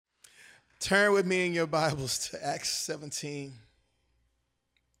Turn with me in your Bibles to Acts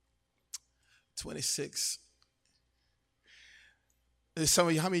 17:26. Some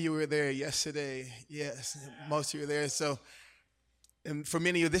of you, how many of you were there yesterday? Yes, most of you were there. So, and for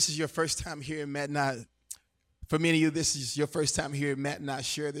many of you, this is your first time hearing Matt and I. For many of you, this is your first time hearing Matt and I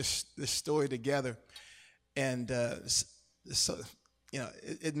share this story together. And so,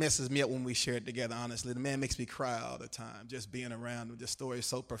 it messes me up when we share it together, honestly. The man makes me cry all the time, just being around him. The story is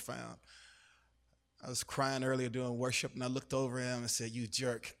so profound. I was crying earlier during worship, and I looked over him and said, "You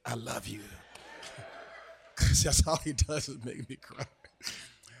jerk, I love you." Because that's all he does is make me cry.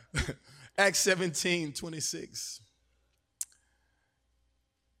 Acts 17:26.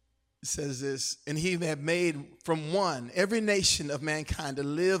 It says this, "And he had made from one every nation of mankind to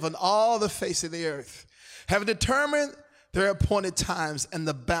live on all the face of the earth, having determined their appointed times and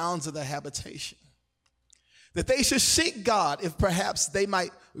the bounds of their habitation, that they should seek God, if perhaps they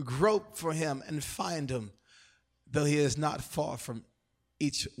might grope for him and find him, though he is not far from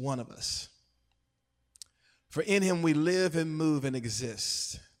each one of us. For in him we live and move and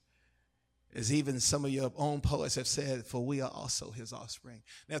exist, as even some of your own poets have said, for we are also his offspring."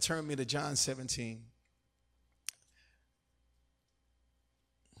 Now turn me to John 17.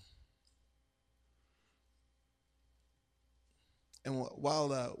 And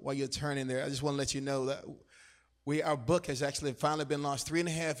while you're turning there, I just want to let you know that our book has actually finally been launched.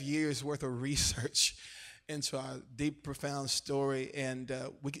 3.5 years worth of research into our deep, profound story, and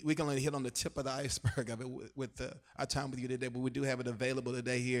we can only hit on the tip of the iceberg of it with our time with you today, but we do have it available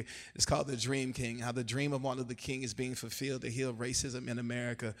today here. It's called The Dream King, how the dream of Martin Luther King is being fulfilled to heal racism in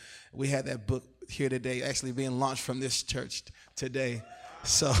America. We had that book here today, actually being launched from this church today.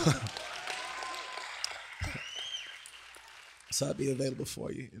 So, so I'll be available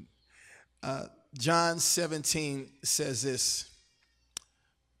for you. John 17 says this,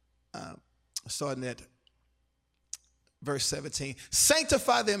 starting at verse 17.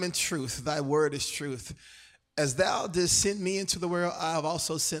 "Sanctify them in truth, thy word is truth. As thou didst send me into the world, I have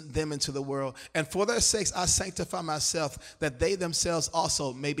also sent them into the world. And for their sakes I sanctify myself, that they themselves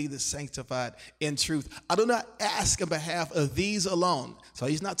also may be sanctified in truth. I do not ask on behalf of these alone." So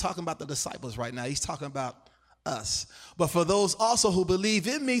he's not talking about the disciples right now. He's talking about us. "But for those also who believe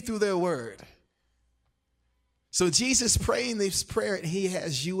in me through their word." So Jesus praying this prayer, and he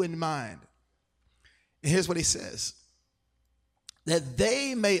has you in mind. And here's what he says: "That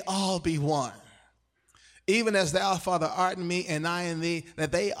they may all be one, even as thou, Father, art in me and I in thee,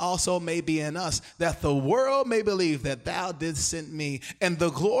 that they also may be in us, that the world may believe that thou didst send me. And the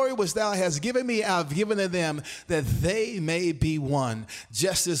glory which thou hast given me, I have given to them, that they may be one,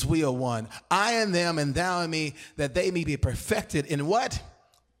 just as we are one. I in them and thou in me, that they may be perfected in" what?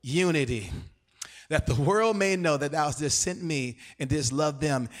 "Unity. That the world may know that thou didst send me and didst love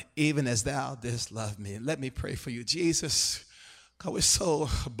them, even as thou didst love me." Let me pray for you. Jesus, God, we're so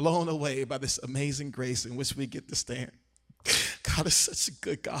blown away by this amazing grace in which we get to stand. God, it's such a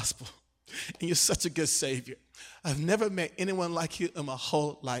good gospel, and you're such a good Savior. I've never met anyone like you in my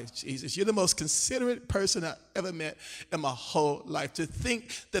whole life, Jesus. You're the most considerate person I've ever met in my whole life. To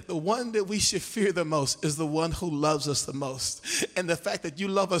think that the one that we should fear the most is the one who loves us the most. And the fact that you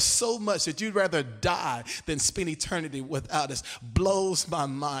love us so much that you'd rather die than spend eternity without us blows my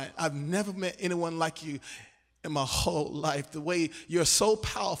mind. I've never met anyone like you in my whole life. The way you're so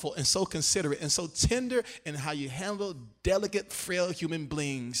powerful and so considerate and so tender in how you handle delicate, frail human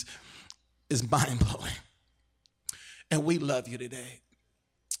beings is mind-blowing. And we love you today.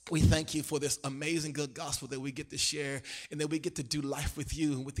 We thank you for this amazing good gospel that we get to share and that we get to do life with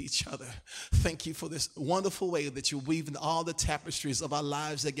you and with each other. Thank you for this wonderful way that you're weaving all the tapestries of our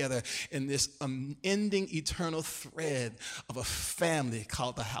lives together in this unending, eternal thread of a family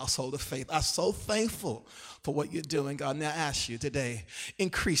called the household of faith. I'm so thankful for what you're doing, God. Now I ask you today,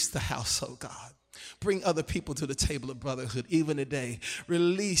 increase the household, God. Bring other people to the table of brotherhood even today.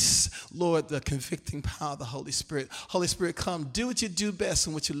 Release, Lord, the convicting power of the Holy Spirit. Holy Spirit, come. Do what you do best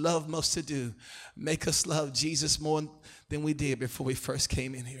and what you love most to do. Make us love Jesus more than we did before we first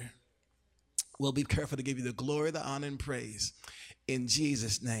came in here. We'll be careful to give you the glory, the honor, and praise. In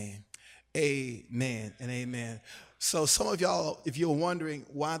Jesus' name, amen and amen. So some of y'all, if you're wondering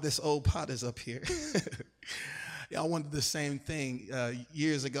why this old pot is up here, I wanted the same thing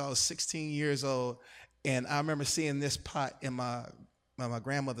years ago. I was 16 years old, and I remember seeing this pot in my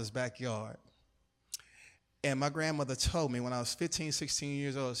grandmother's backyard. And my grandmother told me when I was 15, 16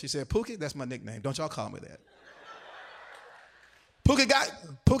 years old, she said, "Pookie," that's my nickname. Don't y'all call me that.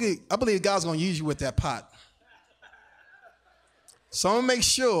 Pookie, I believe God's going to use you with that pot. So I'm going to make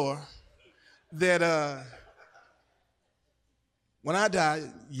sure that when I die,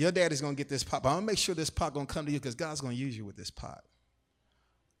 your daddy's going to get this pot, but I'm going to make sure this pot going to come to you because God's going to use you with this pot.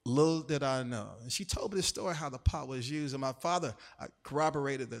 Little did I know. And she told me the story how the pot was used. And my father, I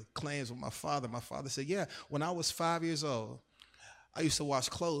corroborated the claims with my father. My father said, yeah, when I was 5 years old, I used to wash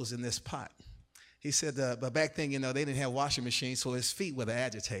clothes in this pot. He said, but back then, they didn't have washing machines, so his feet were the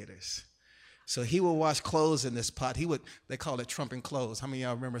agitators. So he would wash clothes in this pot. They call it trumping clothes. How many of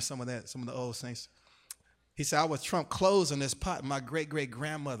y'all remember some of that, some of the old saints? He said, I would trump clothes in this pot. My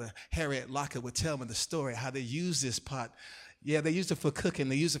great-great-grandmother, Harriet Lockett, would tell me the story, how they used this pot. Yeah, they used it for cooking.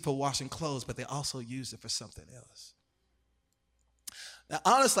 They used it for washing clothes, but they also used it for something else. Now,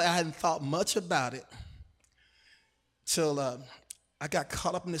 honestly, I hadn't thought much about it till I got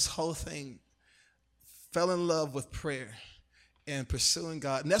caught up in this whole thing, fell in love with prayer and pursuing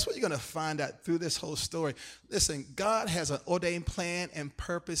God. And that's what you're going to find out through this whole story. Listen, God has an ordained plan and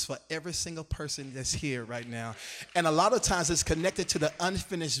purpose for every single person that's here right now. And a lot of times it's connected to the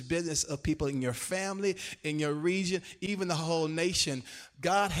unfinished business of people in your family, in your region, even the whole nation.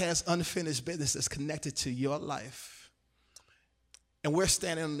 God has unfinished business that's connected to your life. And we're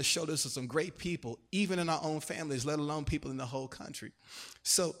standing on the shoulders of some great people, even in our own families, let alone people in the whole country.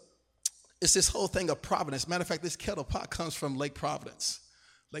 So it's this whole thing of providence. Matter of fact, this kettle pot comes from Lake Providence,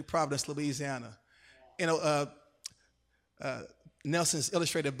 Louisiana. Nelson's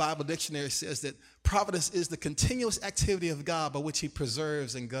Illustrated Bible Dictionary says that providence is the continuous activity of God by which he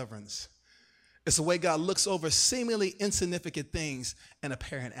preserves and governs. It's the way God looks over seemingly insignificant things and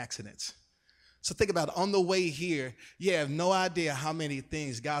apparent accidents. So think about it. On the way here, you have no idea how many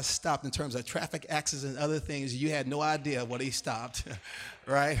things God stopped in terms of traffic accidents and other things. You had no idea what he stopped,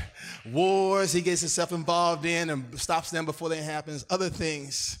 right? Wars he gets himself involved in and stops them before they happen, other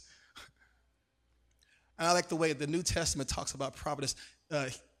things. And I like the way the New Testament talks about providence.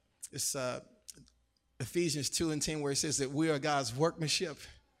 It's Ephesians 2:10 where it says that we are God's workmanship.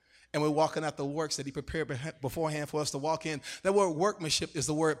 And we're walking out the works that he prepared beforehand for us to walk in. That word workmanship is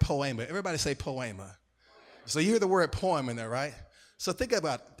the word poema. Everybody say poema. So you hear the word poem in there, right? So think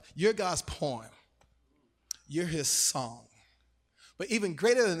about it. You're God's poem. You're his song. But even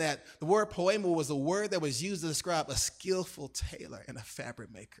greater than that, the word poema was a word that was used to describe a skillful tailor and a fabric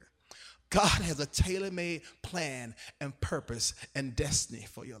maker. God has a tailor-made plan and purpose and destiny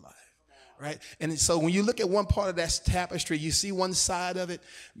for your life. Right? And so when you look at one part of that tapestry, you see one side of it,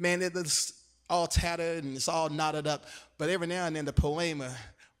 man, it's all tattered and it's all knotted up. But every now and then the poema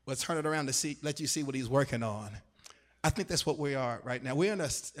will turn it around to let you see what he's working on. I think that's what we are right now. We're in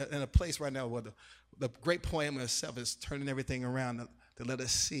a place right now where the great poema itself is turning everything around to let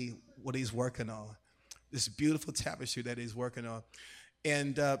us see what he's working on. This beautiful tapestry that he's working on.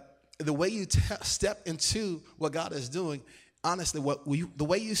 And the way you step into what God is doing, honestly, the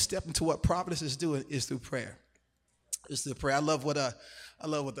way you step into what Providence is doing is through prayer. It's through prayer. I love what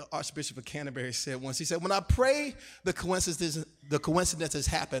the Archbishop of Canterbury said once. He said, "When I pray, the coincidences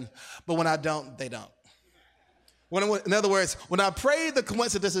happen, but when I don't, they don't." In other words, when I pray, the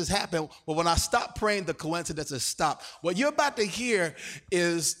coincidences happen, but when I stop praying, the coincidences stop. What you're about to hear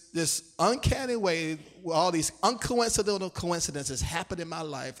is this uncanny way where all these uncoincidental coincidences happen in my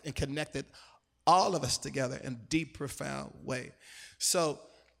life and connected all of us together in a deep, profound way. So,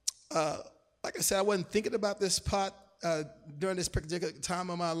 like I said, I wasn't thinking about this pot during this particular time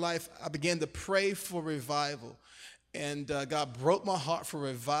of my life. I began to pray for revival. And God broke my heart for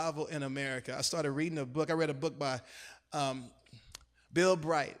revival in America. I started reading a book. I read a book by Bill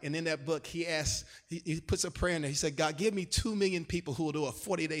Bright. And in that book, he puts a prayer in there. He said, God, give me 2 million people who will do a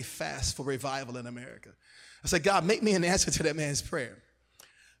 40-day fast for revival in America. I said, God, make me an answer to that man's prayer.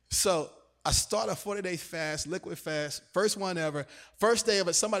 So I started a 40-day fast, liquid fast, first one ever. First day of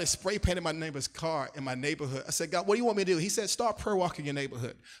it, somebody spray painted my neighbor's car in my neighborhood. I said, God, what do you want me to do? He said, start prayer walking your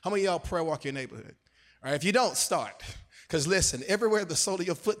neighborhood. How many of y'all prayer walk your neighborhood? All right, if you don't, start. Because listen, everywhere the sole of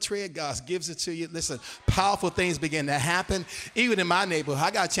your foot tread, God gives it to you. Listen, powerful things begin to happen. Even in my neighborhood,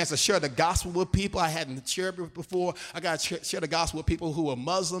 I got a chance to share the gospel with people I hadn't shared before. I got to share the gospel with people who were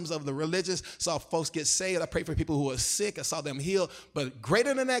Muslims of the religious. Saw folks get saved. I prayed for people who were sick. I saw them healed. But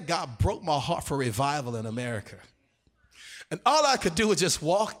greater than that, God broke my heart for revival in America. And all I could do was just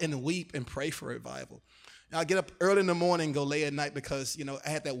walk and weep and pray for revival. I get up early in the morning and go lay at night because, I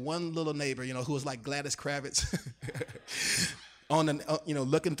had that one little neighbor, who was like Gladys Kravitz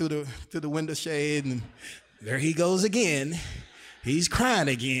looking through the window shade, and there he goes again. He's crying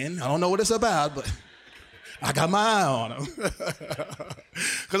again. I don't know what it's about, but I got my eye on him.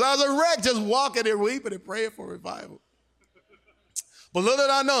 Because I was a wreck just walking and weeping and praying for revival. But little did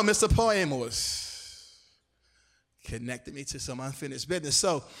I know, Mr. Poema was connected me to some unfinished business.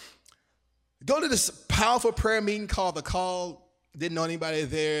 So, go to this powerful prayer meeting called the Call Didn't know anybody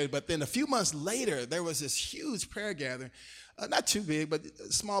there. But then a few months later, there was this huge prayer gathering. Not too big, but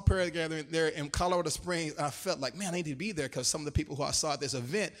a small prayer gathering there in Colorado Springs. And I felt like, man, I need to be there because some of the people who I saw at this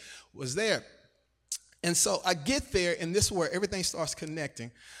event was there. And so I get there, and this is where everything starts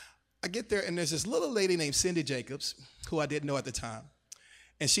connecting. I get there, and there's this little lady named Cindy Jacobs, who I didn't know at the time.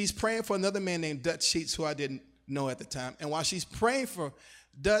 And she's praying for another man named Dutch Sheets, who I didn't know at the time. And while she's praying for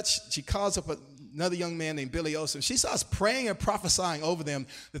Dutch, she calls up another young man named Billy Olson. She starts praying and prophesying over them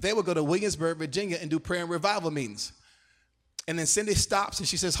that they would go to Williamsburg, Virginia, and do prayer and revival meetings. And then Cindy stops and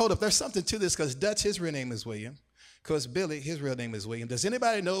she says, hold up, there's something to this, because Dutch, his real name is William. Because Billy, his real name is William. Does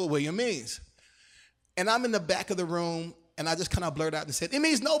anybody know what William means? And I'm in the back of the room, and I just kind of blurted out and said, it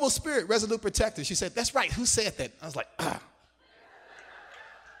means noble spirit, resolute protector. She said, that's right, who said that? I was like,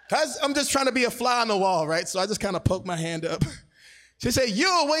 I'm just trying to be a fly on the wall, right? So I just kind of poked my hand up. She said,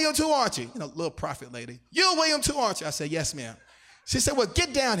 you're William too, aren't you? You know, little prophet lady. You're William too, aren't you? I said, yes, ma'am. She said, well,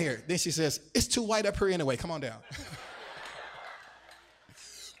 get down here. Then she says, it's too white up here anyway. Come on down.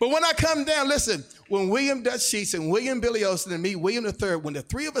 But when I come down, listen, when William Dutch Sheets and William Billy Olson and me, William III, when the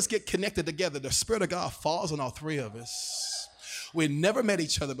three of us get connected together, the Spirit of God falls on all three of us. We never met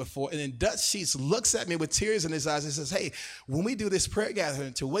each other before. And then Dutch Sheets looks at me with tears in his eyes and says, hey, when we do this prayer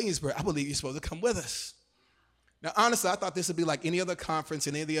gathering to Williamsburg, I believe you're supposed to come with us. Now, honestly, I thought this would be like any other conference,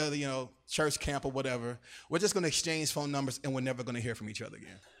 any other, church camp or whatever. We're just going to exchange phone numbers, and we're never going to hear from each other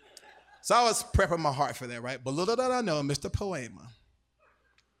again. So I was prepping my heart for that, right? But little did I know, Mr. Poema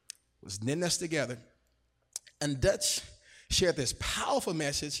was knitting us together. And Dutch shared this powerful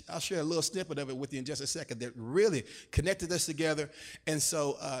message. I'll share a little snippet of it with you in just a second that really connected us together. And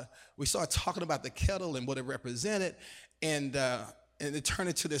so we started talking about the kettle and what it represented. And it turned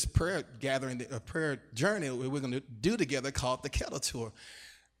into this prayer gathering, a prayer journey we're going to do together called the Kettle Tour.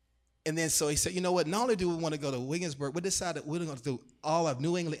 And then so he said, you know what, not only do we want to go to Williamsburg, we decided we're going to do all of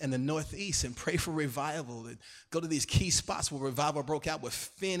New England and the Northeast and pray for revival and go to these key spots where revival broke out with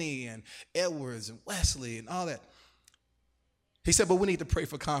Finney and Edwards and Wesley and all that. He said, but we need to pray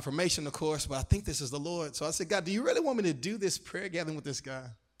for confirmation, of course, but I think this is the Lord. So I said, God, do you really want me to do this prayer gathering with this guy?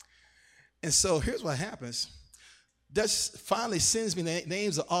 And so here's what happens. Dutch finally sends me the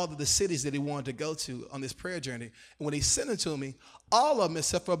names of all of the cities that he wanted to go to on this prayer journey. And when he sent them to me, all of them,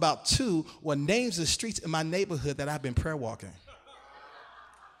 except for about two, were names of streets in my neighborhood that I've been prayer walking.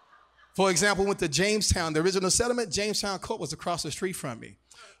 For example, went to Jamestown, the original settlement. Jamestown Court was across the street from me.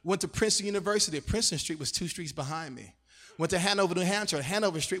 Went to Princeton University. Princeton Street was 2 streets behind me. Went to Hanover, New Hampshire.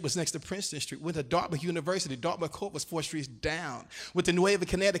 Hanover Street was next to Princeton Street. Went to Dartmouth University. Dartmouth Court was 4 streets down. Went to New Haven,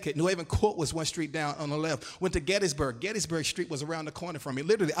 Connecticut. New Haven Court was 1 street down on the left. Went to Gettysburg. Gettysburg Street was around the corner from me.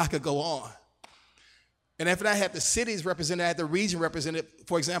 Literally, I could go on. And after I had the cities represented, I had the region represented.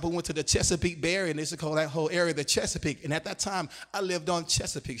 For example, went to the Chesapeake Bay Area, and they used to call that whole area the Chesapeake. And at that time, I lived on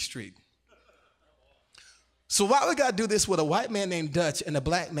Chesapeake Street. So why would God do this with a white man named Dutch and a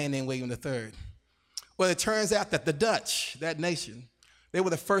black man named William III? Well, it turns out that the Dutch, that nation, they were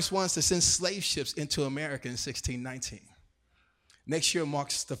the first ones to send slave ships into America in 1619. Next year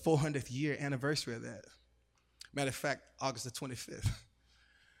marks the 400th year anniversary of that. Matter of fact, August the 25th.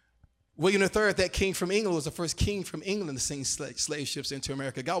 William III, that king from England, was the first king from England to send slave ships into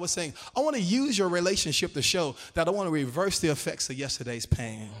America. God was saying, I want to use your relationship to show that I want to reverse the effects of yesterday's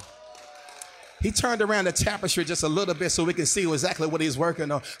pain. He turned around the tapestry just a little bit so we can see exactly what he's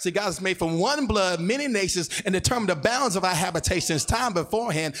working on. See, God has made from one blood many nations and determined the bounds of our habitations time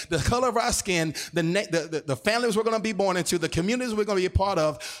beforehand, the color of our skin, the families we're going to be born into, the communities we're going to be a part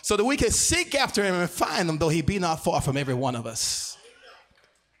of, so that we can seek after him and find him, though he be not far from every one of us.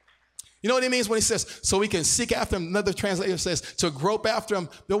 You know what he means when he says, so we can seek after him? Another translation says, to grope after him.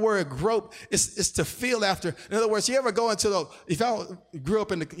 The word grope is to feel after. In other words, you ever go into if y'all grew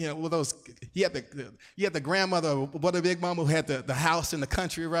up in with those, you had the grandmother or the big mama who had the house in the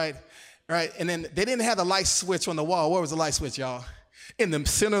country, right? Right? And then they didn't have the light switch on the wall. Where was the light switch, y'all? In the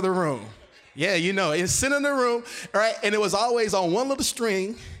center of the room. Yeah, in the center of the room, right? And it was always on one little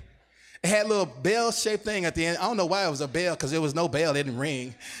string. It had a little bell-shaped thing at the end. I don't know why it was a bell, because there was no bell. It didn't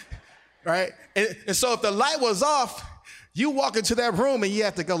ring. Right? And so if the light was off, you walk into that room and you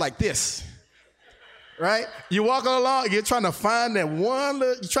have to go like this. Right? You walk along, you're trying to find that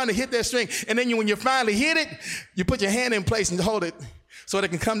you're trying to hit that string. And then when you finally hit it, you put your hand in place and hold it so it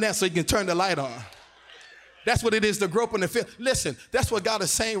can come down so you can turn the light on. That's what it is to grope and feel. Listen, that's what God is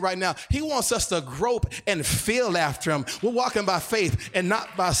saying right now. He wants us to grope and feel after him. We're walking by faith and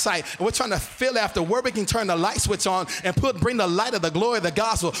not by sight. And we're trying to feel after where we can turn the light switch on and bring the light of the glory of the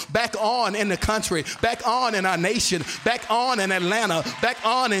gospel back on in the country, back on in our nation, back on in Atlanta, back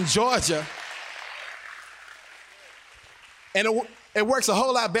on in Georgia. And it works a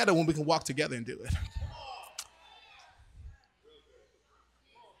whole lot better when we can walk together and do it.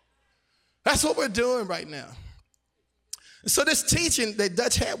 That's what we're doing right now. So this teaching that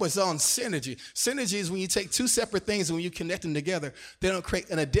Dutch had was on synergy. Synergy is when you take two separate things and when you connect them together, they don't create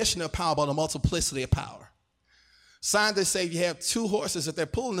an additional power, but a multiplicity of power. Scientists say if you have two horses, if they're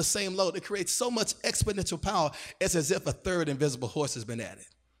pulling the same load, it creates so much exponential power, it's as if a third invisible horse has been added.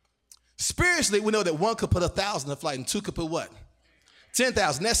 Spiritually, we know that one could put 1,000 to flight and two could put what?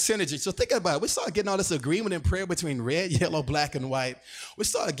 10,000. That's synergy. So think about it. We started getting all this agreement and prayer between red, yellow, black, and white. We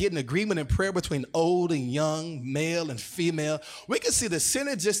started getting agreement and prayer between old and young, male and female. We can see the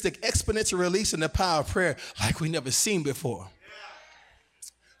synergistic exponential release in the power of prayer like we never seen before.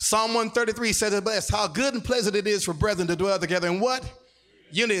 Psalm 133 says it best, how good and pleasant it is for brethren to dwell together in what?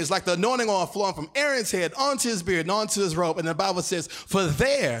 Unity. Is like the anointing oil flowing from Aaron's head onto his beard and onto his robe. And the Bible says, for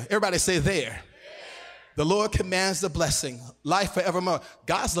there, everybody say there. The Lord commands the blessing, life forevermore.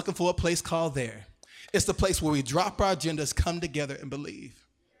 God's looking for a place called there. It's the place where we drop our agendas, come together, and believe.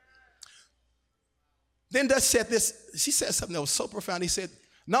 Then Dutch said this. She said something that was so profound. He said,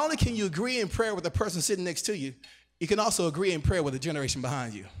 not only can you agree in prayer with the person sitting next to you, you can also agree in prayer with the generation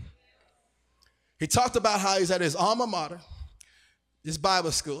behind you. He talked about how he's at his alma mater, his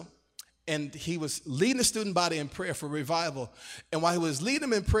Bible school, and he was leading the student body in prayer for revival. And while he was leading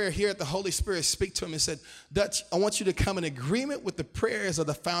them in prayer, here the Holy Spirit speak to him and said, Dutch, I want you to come in agreement with the prayers of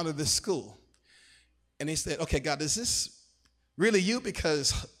the founder of this school. And he said, okay, God, is this really you?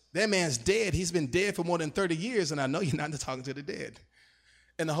 Because that man's dead. He's been dead for more than 30 years, and I know you're not talking to the dead.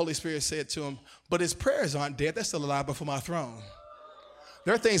 And the Holy Spirit said to him, but his prayers aren't dead. They're still alive before my throne.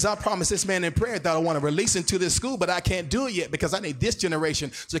 There are things I promised this man in prayer that I want to release into this school, but I can't do it yet because I need this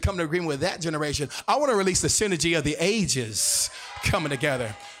generation to come to agreement with that generation. I want to release the synergy of the ages coming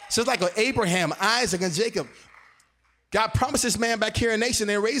together. So it's like with Abraham, Isaac, and Jacob. God promised this man back here in nation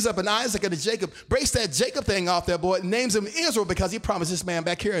and raised up an Isaac and a Jacob. Breaks that Jacob thing off there, boy. Names him Israel because he promised this man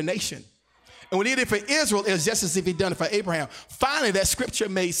back here a nation. And when he did it for Israel, it was just as if he'd done it for Abraham. Finally, that scripture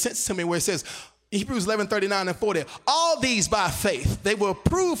made sense to me where it says, Hebrews 11:39 and 40, all these by faith, they were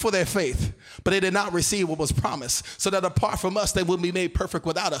approved for their faith, but they did not receive what was promised, so that apart from us, they wouldn't be made perfect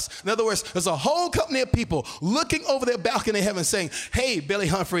without us. In other words, there's a whole company of people looking over their balcony in heaven saying, hey, Billy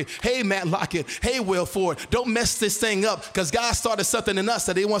Humphrey, hey, Matt Lockett, hey, Will Ford, don't mess this thing up because God started something in us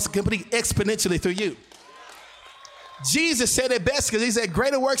that he wants to complete exponentially through you. Jesus said it best because he said,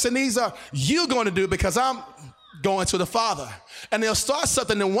 greater works than these are you going to do because I'm going to the Father. And they'll start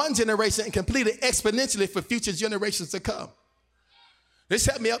something in one generation and complete it exponentially for future generations to come. This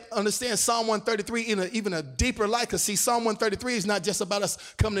helped me understand Psalm 133 in even a deeper light, because see, Psalm 133 is not just about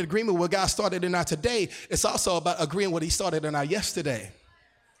us coming to agreement with what God started in our today. It's also about agreeing what he started in our yesterday.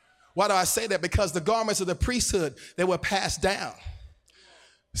 Why do I say that? Because the garments of the priesthood, they were passed down.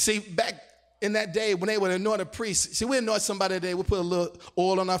 See, back in that day when they would anoint a priest, see, we anoint somebody today, we put a little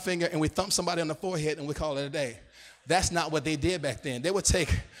oil on our finger and we thump somebody on the forehead and we call it a day. That's not what they did back then. They would take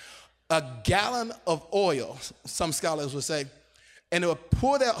a gallon of oil, some scholars would say, and they would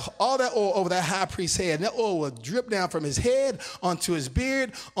pour all that oil over that high priest's head. And that oil would drip down from his head onto his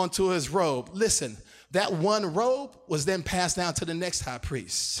beard, onto his robe. Listen, that one robe was then passed down to the next high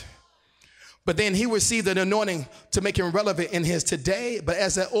priest. But then he received an anointing to make him relevant in his today. But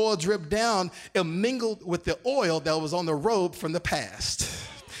as that oil dripped down, it mingled with the oil that was on the robe from the past.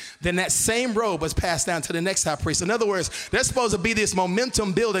 Then that same robe was passed down to the next high priest. In other words, there's supposed to be this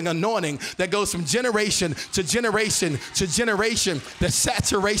momentum building anointing that goes from generation to generation to generation, the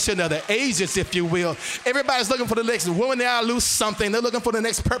saturation of the ages, if you will. Everybody's looking for the next woman they are lose something. They're looking for the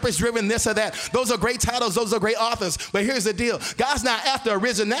next purpose-driven this or that. Those are great titles. Those are great authors. But here's the deal. God's not after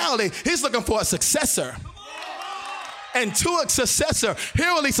originality. He's looking for a successor. And to a successor,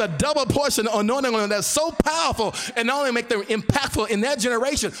 he'll release a double portion of anointing on them that's so powerful and not only make them impactful in that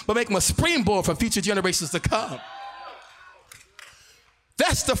generation, but make them a springboard for future generations to come.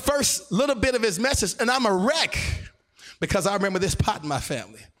 That's the first little bit of his message. And I'm a wreck because I remember this pot in my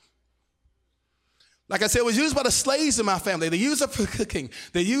family. Like I said, it was used by the slaves in my family. They used it for cooking.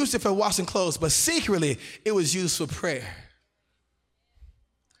 They used it for washing clothes. But secretly, it was used for prayer.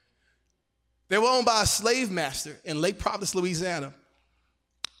 They were owned by a slave master in Lake Providence, Louisiana,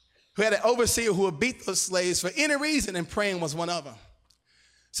 who had an overseer who would beat those slaves for any reason, and praying was one of them.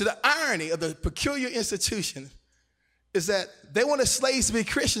 So the irony of the peculiar institution is that they wanted slaves to be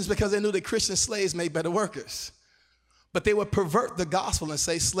Christians because they knew that Christian slaves made better workers. But they would pervert the gospel and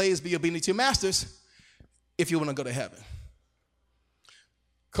say, slaves, be obedient to your masters if you want to go to heaven.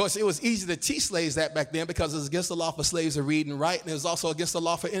 Of course, it was easy to teach slaves that back then because it was against the law for slaves to read and write, and it was also against the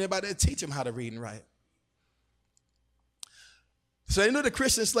law for anybody to teach them how to read and write. So they knew the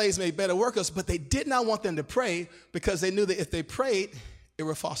Christian slaves made better workers, but they did not want them to pray because they knew that if they prayed, it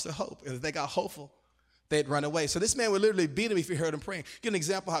would foster hope. If they got hopeful, they'd run away. So this man would literally beat him if he heard him praying. Give an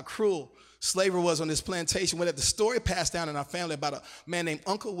example how cruel slavery was on this plantation. When the story passed down in our family about a man named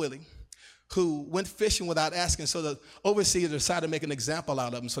Uncle Willie who went fishing without asking. So the overseer decided to make an example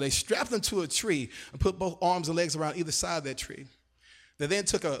out of him. So they strapped him to a tree and put both arms and legs around either side of that tree. They then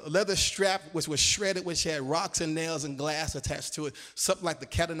took a leather strap, which was shredded, which had rocks and nails and glass attached to it, something like the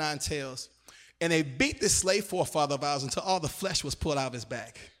cat o' nine tails. And they beat this slave forefather of ours until all the flesh was pulled out of his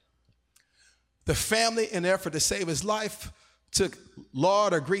back. The family, in an effort to save his life, took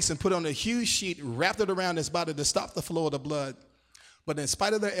lard or grease and put on a huge sheet, wrapped it around his body to stop the flow of the blood. But in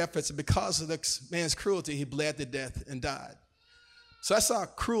spite of their efforts, and because of the man's cruelty, he bled to death and died. So that's how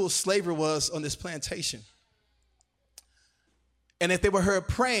cruel slavery was on this plantation. And if they were heard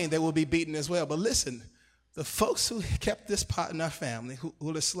praying, they would be beaten as well. But listen, the folks who kept this pot in our family, who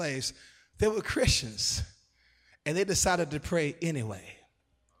were the slaves, they were Christians. And they decided to pray anyway.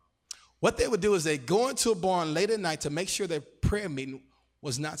 What they would do is they'd go into a barn late at night to make sure their prayer meeting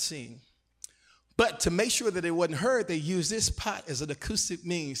was not seen. But to make sure that it wasn't heard, they used this pot as an acoustic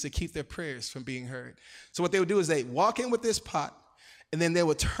means to keep their prayers from being heard. So what they would do is they'd walk in with this pot, and then they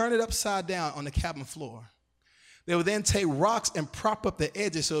would turn it upside down on the cabin floor. They would then take rocks and prop up the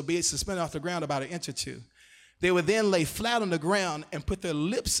edges so it would be suspended off the ground about 1 inch or 2. They would then lay flat on the ground and put their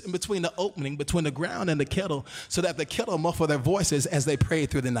lips in between the opening between the ground and the kettle so that the kettle muffled their voices as they prayed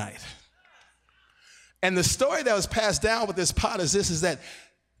through the night. And the story that was passed down with this pot is this, is that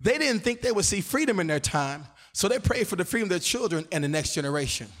they didn't think they would see freedom in their time, so they prayed for the freedom of their children and the next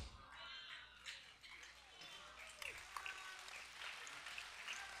generation.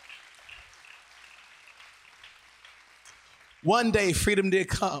 One day, freedom did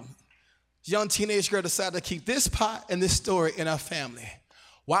come. Young teenage girl decided to keep this pot and this story in our family.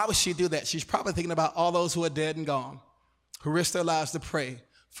 Why would she do that? She's probably thinking about all those who are dead and gone, who risked their lives to pray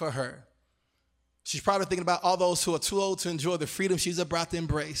for her. She's probably thinking about all those who are too old to enjoy the freedom she's about to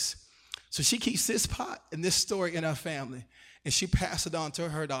embrace. So she keeps this pot and this story in our family, and she passed it on to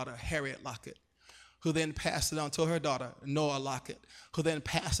her daughter, Harriet Lockett, who then passed it on to her daughter, Noah Lockett, who then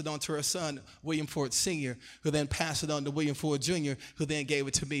passed it on to her son, William Ford Sr., who then passed it on to William Ford Jr., who then gave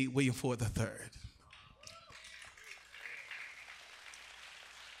it to me, William Ford III.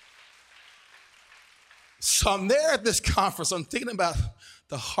 So I'm there at this conference. I'm thinking about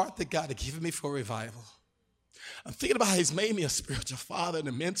the heart that God had given me for revival. I'm thinking about how he's made me a spiritual father and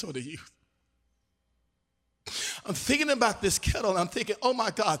a mentor to youth. I'm thinking about this kettle, and I'm thinking, oh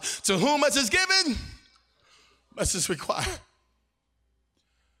my God, to whom much is given, much is required.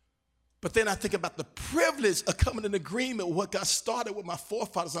 But then I think about the privilege of coming in agreement with what God started with my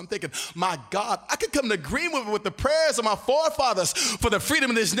forefathers. I'm thinking, my God, I could come in agreement with the prayers of my forefathers for the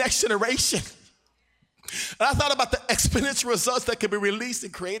freedom of this next generation. And I thought about the exponential results that could be released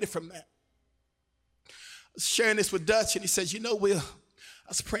and created from that. I was sharing this with Dutch, and he says, you know, Will, I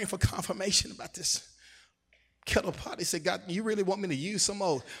was praying for confirmation about this kettle pot. He said, God, you really want me to use some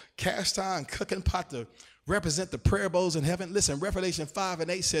old cast iron cooking pot to represent the prayer bowls in heaven? Listen, Revelation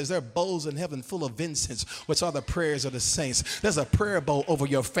 5:8 says there are bowls in heaven full of incense, which are the prayers of the saints. There's a prayer bowl over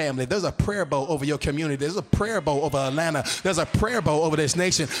your family. There's a prayer bowl over your community. There's a prayer bowl over Atlanta. There's a prayer bowl over this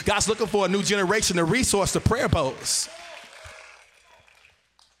nation. God's looking for a new generation to resource the prayer bowls.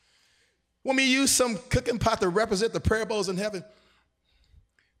 Want me to use some cooking pot to represent the prayer bowls in heaven?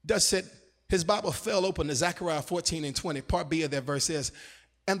 Dutch said his Bible fell open to Zechariah 14:20. Part B of that verse says,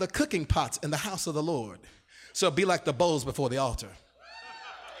 and the cooking pots in the house of the Lord. So it'll be like the bowls before the altar.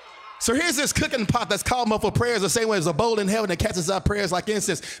 So here's this cooking pot that's called up for prayers the same way as a bowl in heaven that catches our prayers like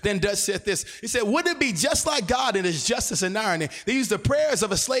incense. Then Dutch said this. He said, wouldn't it be just like God in his justice and irony? They used the prayers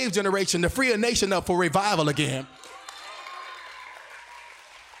of a slave generation to free a nation up for revival again.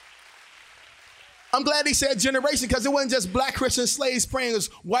 I'm glad he said generation, because it wasn't just black Christian slaves praying, it was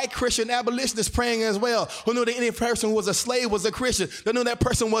white Christian abolitionists praying as well, who knew that any person who was a slave was a Christian. They knew that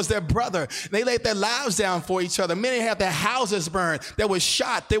person was their brother. They laid their lives down for each other. Many had their houses burned. They were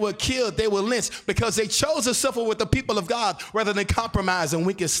shot. They were killed. They were lynched because they chose to suffer with the people of God rather than compromise and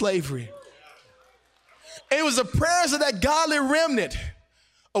wicked slavery. And it was the prayers of that godly remnant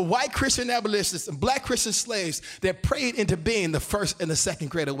of white Christian abolitionists and black Christian slaves that prayed into being the first and the second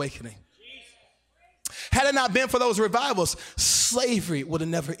great awakening. Had it not been for those revivals, slavery would have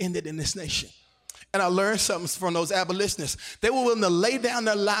never ended in this nation. And I learned something from those abolitionists. They were willing to lay down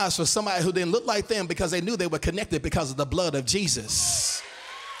their lives for somebody who didn't look like them because they knew they were connected because of the blood of Jesus.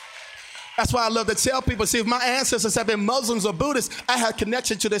 That's why I love to tell people, see, if my ancestors have been Muslims or Buddhists, I have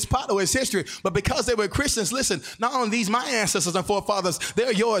connection to this part of its history. But because they were Christians, listen, not only these my ancestors and forefathers,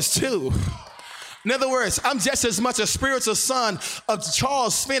 they're yours too. In other words, I'm just as much a spiritual son of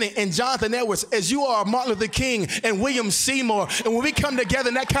Charles Finney and Jonathan Edwards as you are Martin Luther King and William Seymour. And when we come together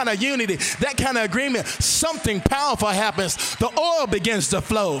in that kind of unity, that kind of agreement, something powerful happens. The oil begins to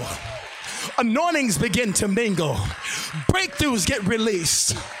flow. Anointings begin to mingle. Breakthroughs get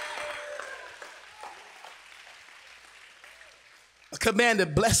released. A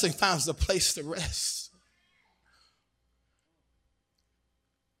commanded blessing finds a place to rest.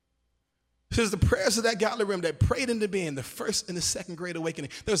 This is the prayers of that godly room that prayed into being the first and the second great awakening.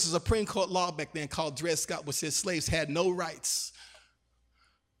 There was a Supreme Court law back then called Dred Scott, which said slaves had no rights.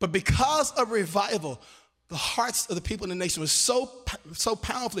 But because of revival, the hearts of the people in the nation was so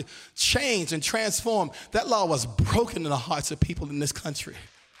powerfully changed and transformed, that law was broken in the hearts of people in this country.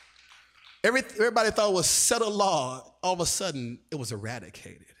 Everybody thought it was settled law. All of a sudden, it was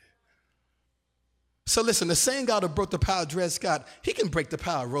eradicated. So listen, the same God who broke the power of Dred Scott, he can break the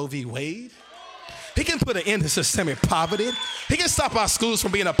power of Roe v. Wade. He can put an end to systemic poverty. He can stop our schools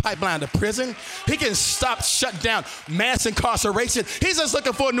from being a pipeline to prison. He can shut down mass incarceration. He's just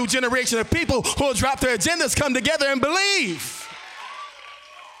looking for a new generation of people who will drop their agendas, come together, and believe.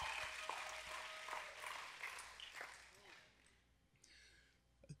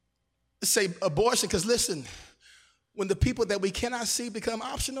 Say abortion, because listen, when the people that we cannot see become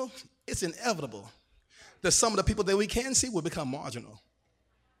optional, it's inevitable that some of the people that we can see will become marginal.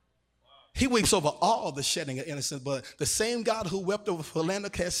 He weeps over all the shedding of innocent blood. The same God who wept over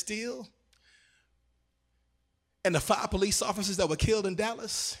Philando Castile and the 5 police officers that were killed in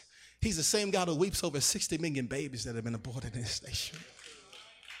Dallas, he's the same God who weeps over 60 million babies that have been aborted in this nation.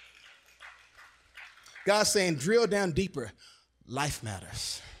 God's saying, drill down deeper. Life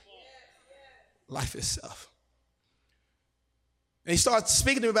matters. Life itself. And he started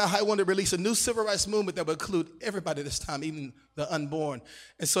speaking to me about how he wanted to release a new civil rights movement that would include everybody this time, even the unborn.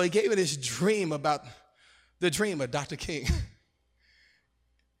 And so he gave me this dream about the dream of Dr. King.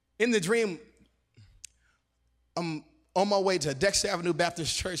 In the dream, I'm on my way to Dexter Avenue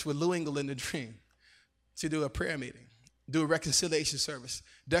Baptist Church with Lou Engle in the dream to do a prayer meeting, do a reconciliation service.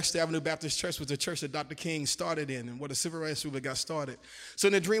 Dexter Avenue Baptist Church was the church that Dr. King started in and where the civil rights movement got started. So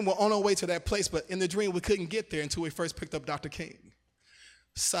in the dream, we're on our way to that place, but in the dream, we couldn't get there until we first picked up Dr. King.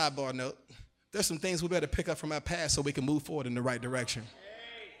 Sidebar note, there's some things we better pick up from our past so we can move forward in the right direction.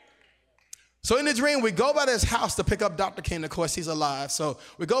 So in the dream, we go by this house to pick up Dr. King. Of course, he's alive. So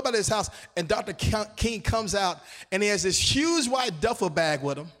we go by this house, and Dr. King comes out, and he has this huge white duffel bag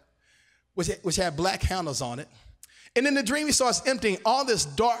with him, which had black handles on it. And in the dream, he starts emptying all this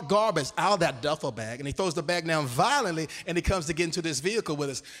dark garbage out of that duffel bag, and he throws the bag down violently, and he comes to get into this vehicle with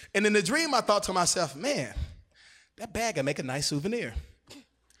us. And in the dream, I thought to myself, man, that bag would make a nice souvenir.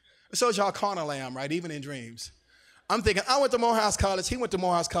 It shows you how carnal I am, right? Even in dreams. I'm thinking, I went to Morehouse College. He went to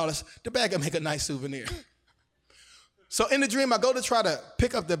Morehouse College. The bag will make a nice souvenir. So in the dream, I go to try to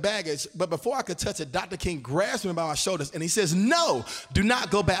pick up the baggage, but before I could touch it, Dr. King grabs me by my shoulders, and he says, no, do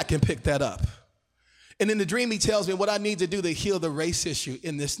not go back and pick that up. And in the dream, he tells me what I need to do to heal the race issue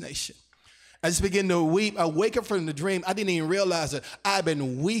in this nation. I just begin to weep. I wake up from the dream. I didn't even realize that I've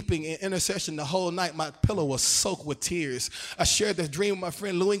been weeping in intercession the whole night. My pillow was soaked with tears. I shared the dream with my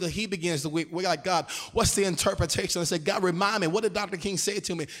friend Lou Engle. He begins to weep. We're like, God, what's the interpretation? I said, God, remind me, what did Dr. King say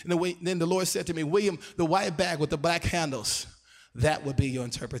to me? And then the Lord said to me, William, the white bag with the black handles, that would be your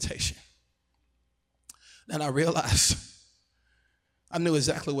interpretation. And I realized I knew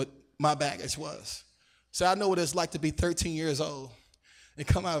exactly what my baggage was. So I know what it's like to be 13 years old and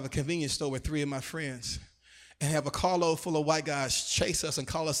come out of a convenience store with 3 of my friends and have a carload full of white guys chase us and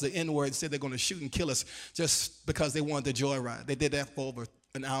call us the N-word and say they're going to shoot and kill us just because they wanted the joyride. They did that for over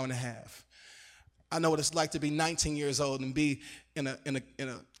an hour and a half. I know what it's like to be 19 years old and be in a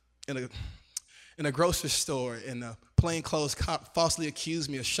grocery store, and a plainclothes cop falsely accused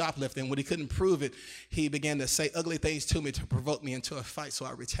me of shoplifting. When he couldn't prove it, he began to say ugly things to me to provoke me into a fight, so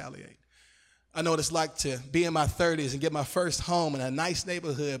I retaliate. I know what it's like to be in my 30s and get my first home in a nice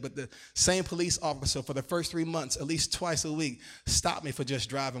neighborhood, but the same police officer for the first 3 months, at least twice a week, stopped me for just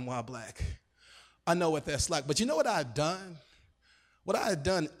driving while black. I know what that's like. But you know what I had done? What I had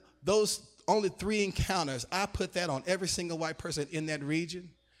done, those only 3 encounters, I put that on every single white person in that region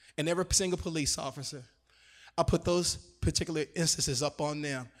and every single police officer. I put those particular instances up on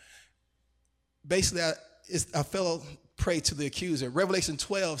them. Basically, I fell prey to the accuser. Revelation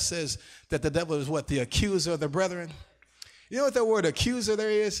 12 says that the devil is what? The accuser of the brethren. You know what that word accuser there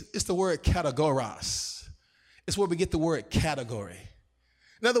is? It's the word kategoros. It's where we get the word category.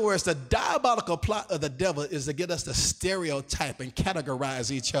 In other words, the diabolical plot of the devil is to get us to stereotype and categorize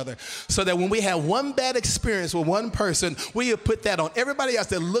each other so that when we have one bad experience with one person, we put that on everybody else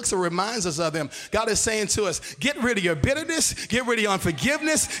that looks or reminds us of them. God is saying to us, get rid of your bitterness, get rid of your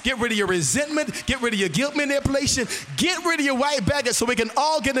unforgiveness, get rid of your resentment, get rid of your guilt manipulation, get rid of your white baggage so we can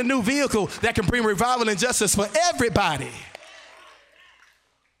all get a new vehicle that can bring revival and justice for everybody.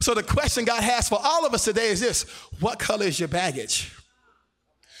 So the question God has for all of us today is this: what color is your baggage?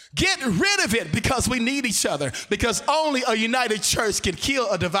 Get rid of it, because we need each other, because only a united church can kill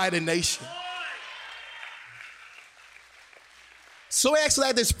a divided nation. So we actually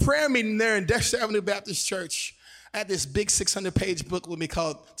had this prayer meeting there in Dexter Avenue Baptist Church. I had this big 600-page book with me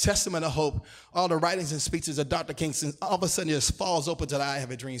called Testament of Hope, all the writings and speeches of Dr. Kingston. All of a sudden, it just falls open to the I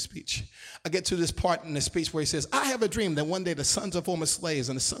have a dream speech. I get to this part in the speech where he says, I have a dream that one day the sons of former slaves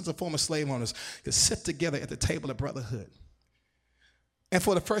and the sons of former slave owners could sit together at the table of brotherhood. And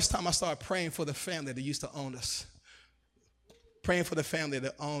for the first time, I started praying for the family that used to own us. Praying for the family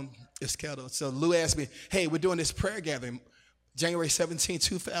that owned Iskeldo. So Lou asked me, hey, we're doing this prayer gathering January 17,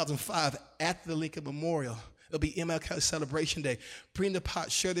 2005 at the Lincoln Memorial. It'll be MLK Celebration Day. Bring the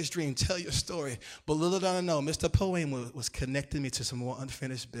pot, share this dream, tell your story. But little did I know, Mr. Poeme was connecting me to some more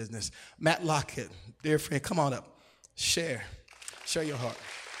unfinished business. Matt Lockett, dear friend, come on up. Share your heart.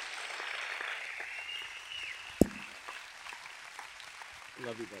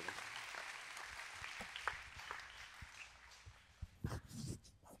 Love you, brother.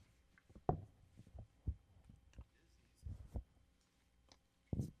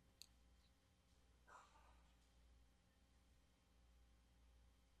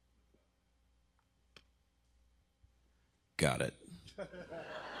 Got it.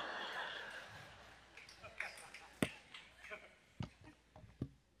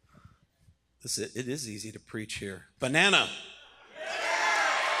 It is easy to preach here. Banana.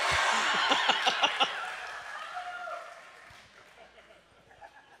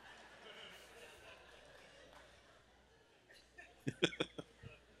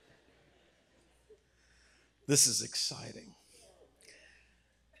 This is exciting.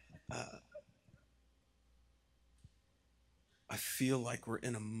 I feel like we're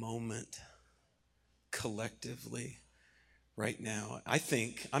in a moment collectively right now. I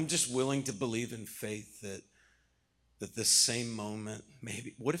think I'm just willing to believe in faith that this same moment,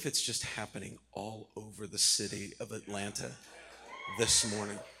 maybe, what if it's just happening all over the city of Atlanta this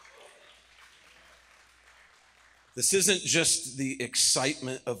morning? This isn't just the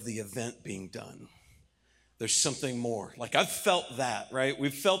excitement of the event being done. There's something more. Like, I've felt that, right?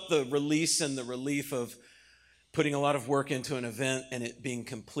 We've felt the release and the relief of putting a lot of work into an event and it being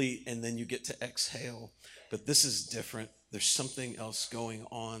complete, and then you get to exhale. But this is different. There's something else going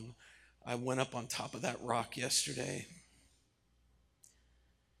on. I went up on top of that rock yesterday.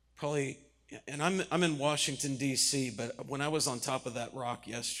 Probably, and I'm in Washington, D.C., but when I was on top of that rock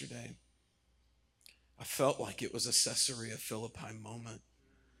yesterday, I felt like it was a Caesarea Philippi moment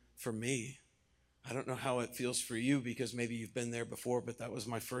for me. I don't know how it feels for you, because maybe you've been there before, but that was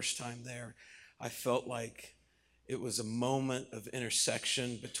my first time there. I felt like it was a moment of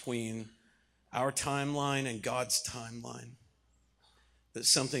intersection between our timeline and God's timeline, that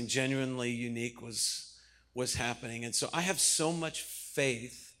something genuinely unique was happening. And so I have so much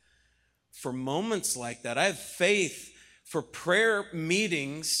faith for moments like that. I have faith for prayer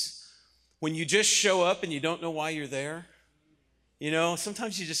meetings when you just show up and you don't know why you're there. You know,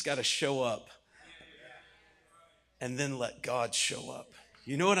 sometimes you just got to show up and then let God show up.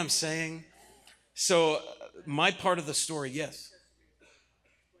 You know what I'm saying? So my part of the story, yes.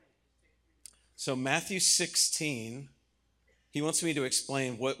 So Matthew 16, he wants me to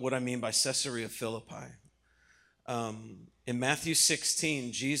explain what I mean by Caesarea Philippi. In Matthew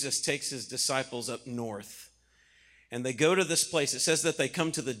 16, Jesus takes his disciples up north, and they go to this place. It says that they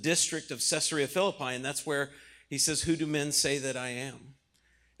come to the district of Caesarea Philippi, and that's where he says, who do men say that I am?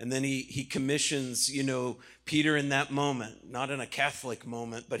 And then he commissions, Peter in that moment, not in a Catholic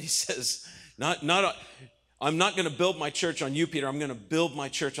moment, but he says, I'm not going to build my church on you, Peter. I'm going to build my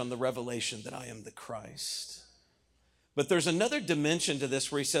church on the revelation that I am the Christ. But there's another dimension to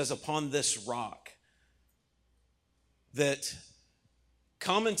this where he says, upon this rock, that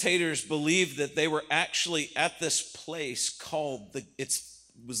commentators believe that they were actually at this place called, it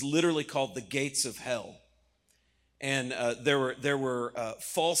was literally called the gates of hell. And there were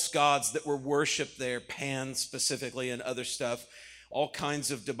false gods that were worshiped there, Pan specifically, and other stuff. All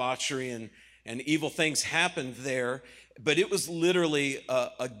kinds of debauchery and evil things happened there. But it was literally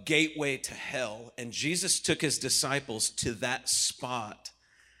a gateway to hell. And Jesus took his disciples to that spot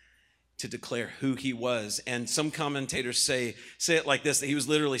to declare who he was. And some commentators say it like this, that he was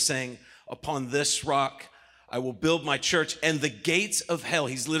literally saying, upon this rock I will build my church, and the gates of hell,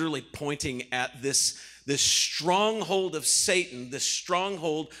 he's literally pointing at this stronghold of Satan, this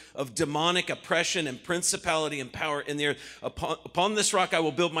stronghold of demonic oppression and principality and power in the earth. Upon this rock I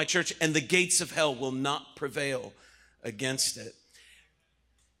will build my church, and the gates of hell will not prevail against it.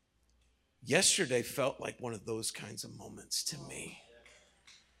 Yesterday felt like one of those kinds of moments to me.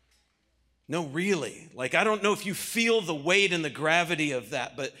 No, really. Like, I don't know if you feel the weight and the gravity of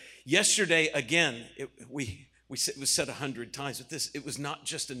that, but yesterday, again, it was said 100 times, but it was not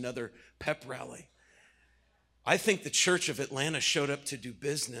just another pep rally. I think the Church of Atlanta showed up to do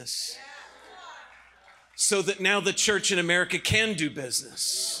business so that now the church in America can do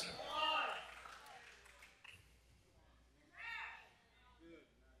business.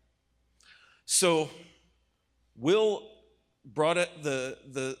 So Will brought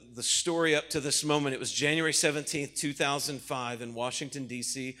the story up to this moment. It was January 17th, 2005 in Washington,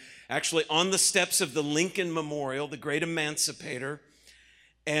 D.C., actually on the steps of the Lincoln Memorial, the great emancipator.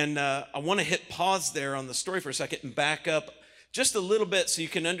 And I want to hit pause there on the story for a second and back up just a little bit so you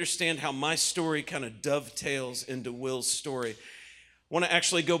can understand how my story kind of dovetails into Will's story. I want to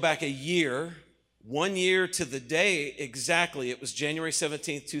actually go back a year, 1 year to the day exactly. It was January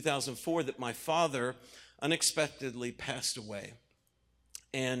 17th, 2004 that my father unexpectedly passed away.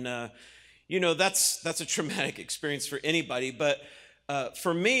 And, that's a traumatic experience for anybody. But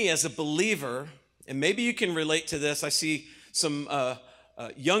for me as a believer, and maybe you can relate to this, I see some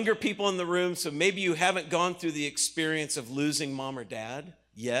younger people in the room, so maybe you haven't gone through the experience of losing mom or dad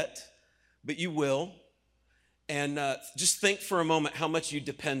yet, but you will. And just think for a moment how much you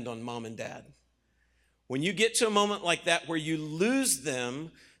depend on mom and dad. When you get to a moment like that where you lose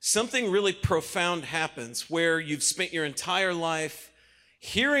them, something really profound happens where you've spent your entire life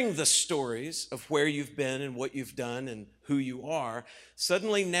hearing the stories of where you've been and what you've done and who you are.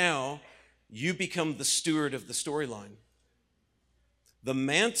 Suddenly now you become the steward of the storyline. The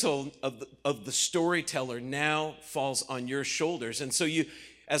mantle of the storyteller now falls on your shoulders. And so you,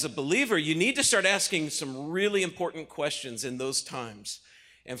 as a believer, you need to start asking some really important questions in those times.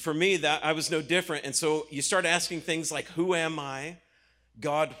 And for me, that I was no different. And so you start asking things like, who am I?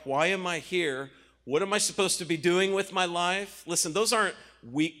 God, why am I here? What am I supposed to be doing with my life? Listen, those aren't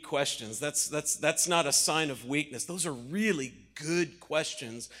weak questions. That's not a sign of weakness. Those are really good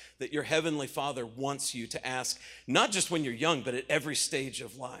questions that your Heavenly Father wants you to ask, not just when you're young, but at every stage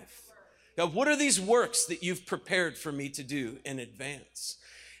of life. God, what are these works that you've prepared for me to do in advance?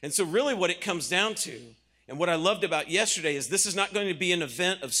 And so really what it comes down to, and what I loved about yesterday, is this is not going to be an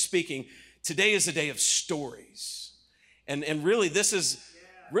event of speaking. Today is a day of stories. And really this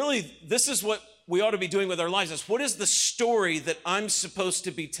is what we ought to be doing with our lives. Is what is the story that I'm supposed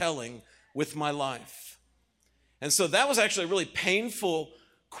to be telling with my life? And so that was actually a really painful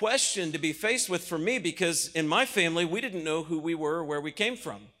question to be faced with for me, because in my family, we didn't know who we were or where we came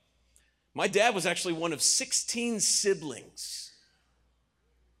from. My dad was actually one of 16 siblings.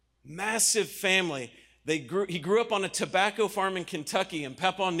 Massive family. He grew up on a tobacco farm in Kentucky, and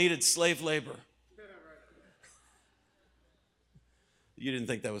Papon needed slave labor. You didn't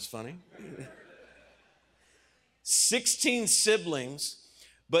think that was funny? 16 siblings,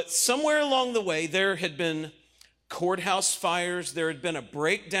 but somewhere along the way, there had been courthouse fires. There had been a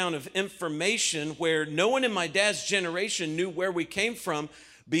breakdown of information where no one in my dad's generation knew where we came from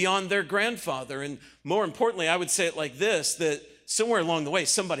beyond their grandfather. And more importantly, I would say it like this, that somewhere along the way,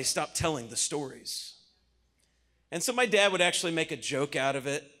 somebody stopped telling the stories. And so my dad would actually make a joke out of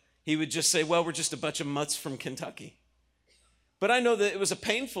it. He would just say, well, we're just a bunch of mutts from Kentucky. But I know that it was a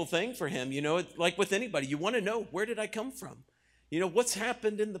painful thing for him. Like with anybody, you want to know, where did I come from? What's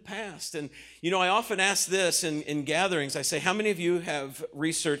happened in the past? And, I often ask this in gatherings. I say, how many of you have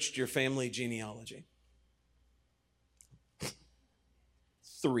researched your family genealogy?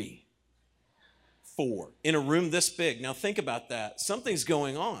 3, 4, in a room this big. Now think about that. Something's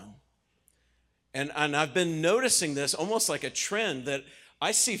going on. And I've been noticing this almost like a trend, that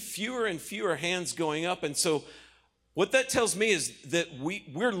I see fewer and fewer hands going up. And so what that tells me is that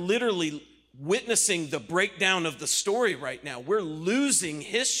we're literally witnessing the breakdown of the story right now. We're losing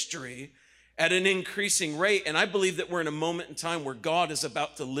history at an increasing rate. And I believe that we're in a moment in time where God is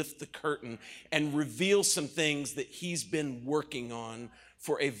about to lift the curtain and reveal some things that he's been working on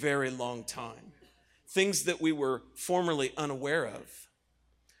for a very long time. Things that we were formerly unaware of.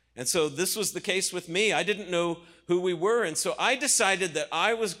 And so this was the case with me. I didn't know who we were. And so I decided that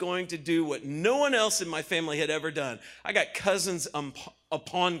I was going to do what no one else in my family had ever done. I got cousins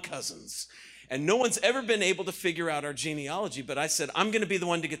upon cousins. And no one's ever been able to figure out our genealogy, but I said, I'm going to be the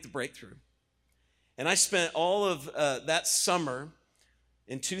one to get the breakthrough. And I spent all of that summer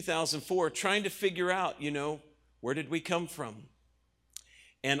in 2004 trying to figure out, where did we come from?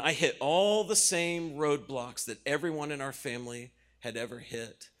 And I hit all the same roadblocks that everyone in our family had ever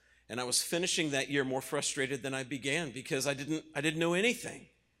hit. And I was finishing that year more frustrated than I began because I didn't know anything.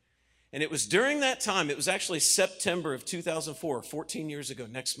 And it was during that time, it was actually September of 2004, 14 years ago,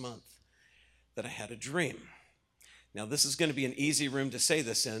 next month, that I had a dream. Now, this is going to be an easy room to say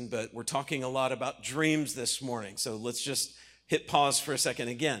this in, but we're talking a lot about dreams this morning. So let's just hit pause for a second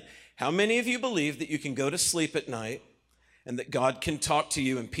again. How many of you believe that you can go to sleep at night and that God can talk to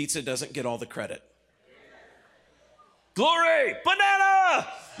you and pizza doesn't get all the credit? Glory! Banana!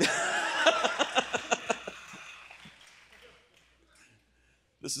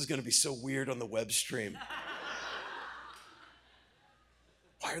 This is going to be so weird on the web stream.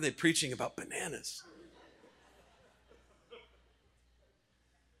 Why are they preaching about bananas?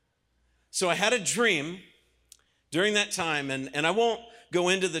 So I had a dream during that time, and I won't go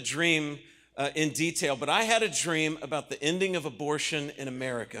into the dream in detail, but I had a dream about the ending of abortion in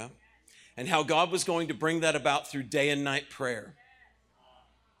America and how God was going to bring that about through day and night prayer.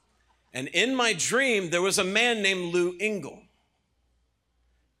 And in my dream, there was a man named Lou Engle.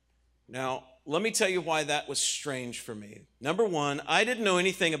 Now, let me tell you why that was strange for me. Number one, I didn't know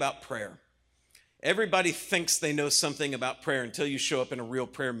anything about prayer. Everybody thinks they know something about prayer until you show up in a real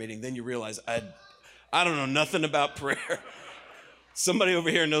prayer meeting. Then you realize, I don't know nothing about prayer. Somebody over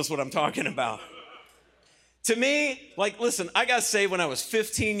here knows what I'm talking about. To me, listen, I got saved when I was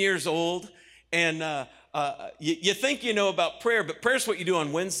 15 years old, and you think you know about prayer, but prayer is what you do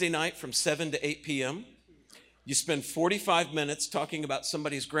on Wednesday night from 7 to 8 p.m. You spend 45 minutes talking about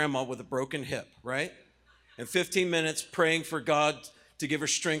somebody's grandma with a broken hip, right? And 15 minutes praying for God to give her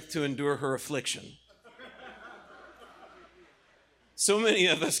strength to endure her affliction. So many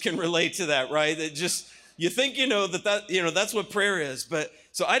of us can relate to that, right? That just, you think you know that's what prayer is. But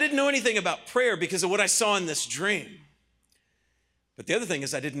so I didn't know anything about prayer because of what I saw in this dream. But the other thing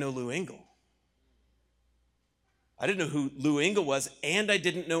is I didn't know Lou Engle. I didn't know who Lou Engle was, and I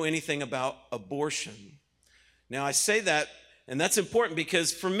didn't know anything about abortion. Now, I say that, and that's important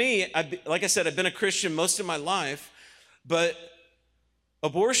because for me, like I said, I've been a Christian most of my life, but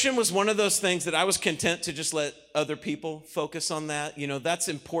abortion was one of those things that I was content to just let other people focus on that. That's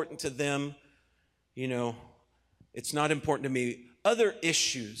important to them. It's not important to me. Other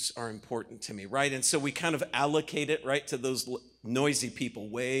issues are important to me, right? And so we kind of allocate it, right, to those noisy people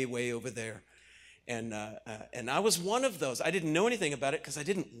way, way over there. And I was one of those. I didn't know anything about it because I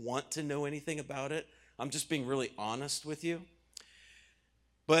didn't want to know anything about it. I'm just being really honest with you.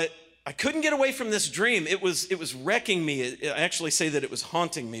 But I couldn't get away from this dream. It was wrecking me. I actually say that it was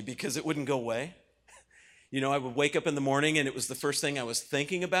haunting me because it wouldn't go away. I would wake up in the morning and it was the first thing I was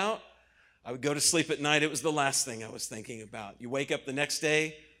thinking about. I would go to sleep at night. It was the last thing I was thinking about. You wake up the next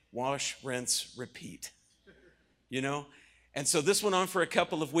day, wash, rinse, repeat. And so this went on for a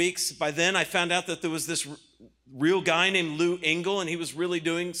couple of weeks. By then, I found out that there was this real guy named Lou Engle, and he was really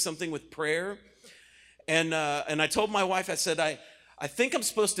doing something with prayer. And I told my wife, I said, I think I'm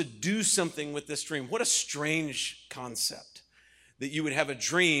supposed to do something with this dream. What a strange concept that you would have a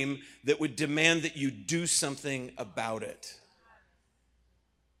dream that would demand that you do something about it.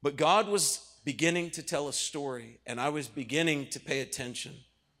 But God was beginning to tell a story, and I was beginning to pay attention.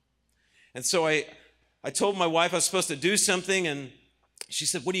 And so I told my wife I was supposed to do something, and she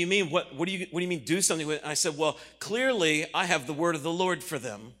said, what do you mean? What do you mean do something with it? And I said, well, clearly I have the word of the Lord for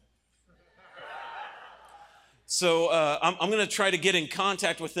them. So I'm going to try to get in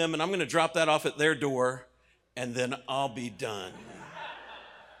contact with them, and I'm going to drop that off at their door, and then I'll be done.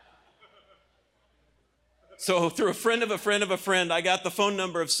 So through a friend of a friend of a friend, I got the phone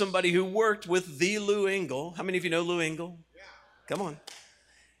number of somebody who worked with the Lou Engle. How many of you know Lou Engle? Yeah. Come on.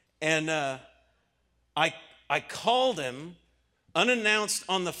 And I called him unannounced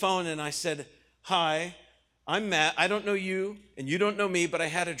on the phone, and I said, hi, I'm Matt. I don't know you, and you don't know me, but I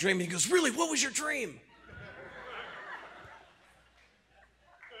had a dream. And he goes, really? What was your dream?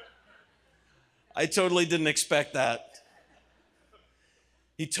 I totally didn't expect that.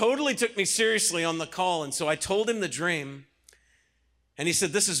 He totally took me seriously on the call, and so I told him the dream, and he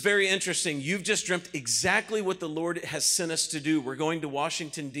said, this is very interesting. You've just dreamt exactly what the Lord has sent us to do. We're going to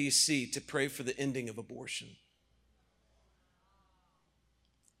Washington, D.C. to pray for the ending of abortion.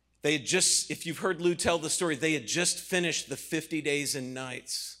 They had just, if you've heard Lou tell the story, they had just finished the 50 days and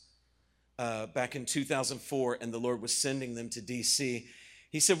nights back in 2004, and the Lord was sending them to D.C.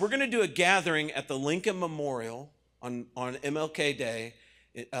 He said, we're going to do a gathering at the Lincoln Memorial on MLK Day,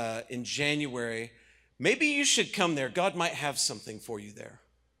 in January. Maybe you should come there. God might have something for you there.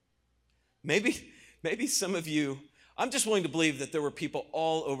 Maybe some of you, I'm just willing to believe that there were people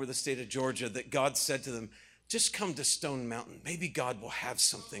all over the state of Georgia that God said to them, just come to Stone Mountain. Maybe God will have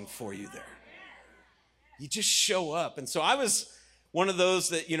something for you there. You just show up. And so I was one of those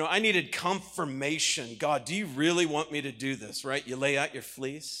that, I needed confirmation. God, do you really want me to do this, right? You lay out your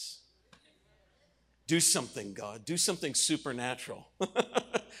fleece. Do something, God. Do something supernatural.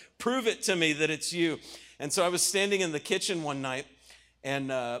 Prove it to me that it's you. And so I was standing in the kitchen one night, and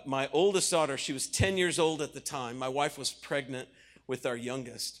my oldest daughter, she was 10 years old at the time. My wife was pregnant with our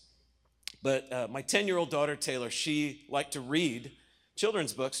youngest. But my 10-year-old daughter, Taylor, she liked to read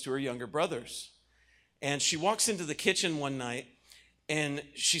children's books to her younger brothers. And she walks into the kitchen one night, and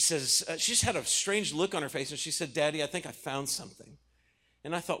she says, she just had a strange look on her face, and she said, Daddy, I think I found something.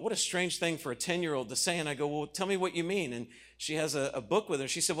 And I thought, what a strange thing for a 10-year-old to say. And I go, well, tell me what you mean. And she has a book with her.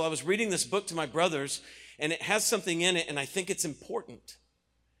 She said, well, I was reading this book to my brothers, and it has something in it, and I think it's important.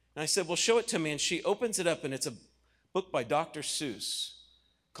 And I said, well, show it to me. And she opens it up, and it's a book by Dr. Seuss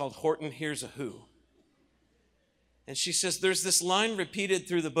called Horton Hears a Who. And she says, there's this line repeated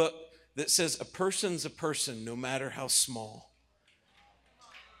through the book that says, a person's a person, no matter how small.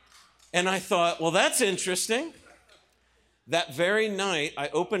 And I thought, well, that's interesting. That very night, I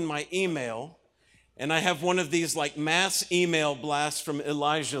opened my email, and I have one of these like mass email blasts from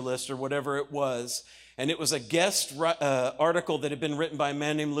Elijah List or whatever it was, and it was a guest article that had been written by a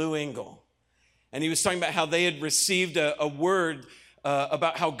man named Lou Engle. And he was talking about how they had received a word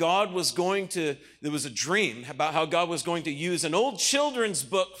about how God was going to, there was a dream about how God was going to use an old children's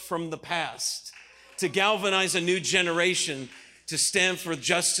book from the past to galvanize a new generation to stand for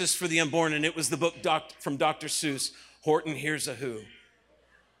justice for the unborn. And it was the book from Dr. Seuss, Horton Hears a Who.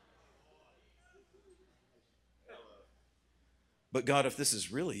 But God, if this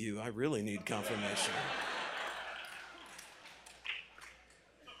is really you, I really need confirmation.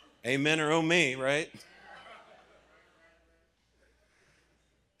 Amen or oh me, right?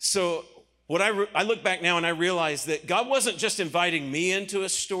 So I look back now and I realize that God wasn't just inviting me into a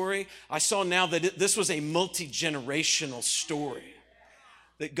story. I saw now that this was a multi-generational story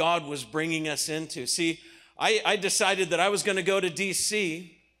that God was bringing us into. See, I decided that I was going to go to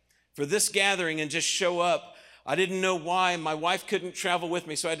D.C. for this gathering and just show up. I didn't know why. My wife couldn't travel with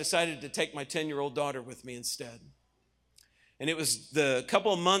me, so I decided to take my 10-year-old daughter with me instead. And it was the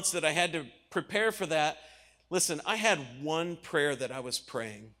couple of months that I had to prepare for that. Listen, I had one prayer that I was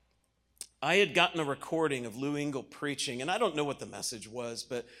praying. I had gotten a recording of Lou Engle preaching, and I don't know what the message was,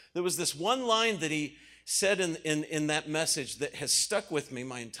 but there was this one line that he said in that message that has stuck with me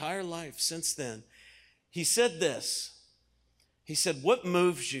my entire life since then. He said this. He said, what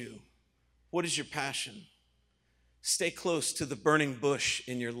moves you? What is your passion? Stay close to the burning bush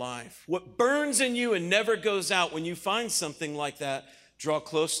in your life. What burns in you and never goes out, when you find something like that, draw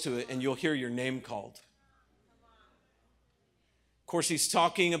close to it and you'll hear your name called. Of course, he's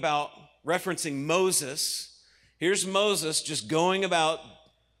talking about referencing Moses. Here's Moses just going about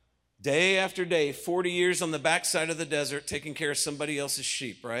day after day, 40 years on the backside of the desert, taking care of somebody else's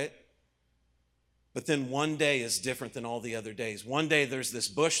sheep, right? But then one day is different than all the other days. One day there's this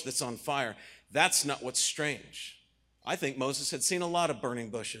bush that's on fire. That's not what's strange. I think Moses had seen a lot of burning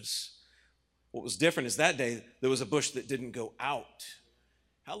bushes. What was different is that day there was a bush that didn't go out.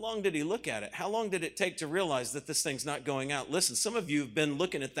 How long did he look at it? How long did it take to realize that this thing's not going out? Listen, some of you have been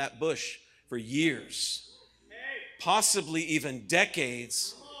looking at that bush for years, possibly even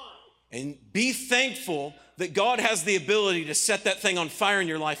decades. And be thankful that God has the ability to set that thing on fire in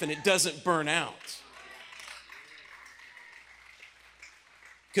your life and it doesn't burn out.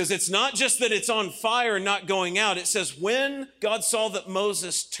 Because it's not just that it's on fire and not going out. It says when God saw that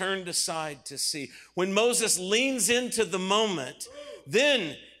Moses turned aside to see, when Moses leans into the moment,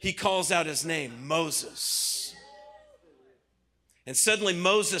 then he calls out his name, Moses. And suddenly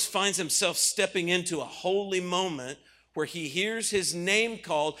Moses finds himself stepping into a holy moment where he hears his name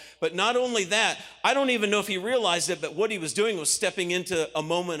called. But not only that, I don't even know if he realized it, but what he was doing was stepping into a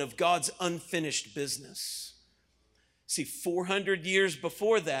moment of God's unfinished business. See, 400 years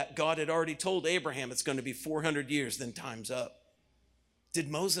before that, God had already told Abraham it's going to be 400 years, then time's up. Did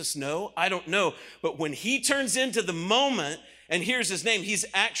Moses know? I don't know. But when he turns into the moment and hears his name, he's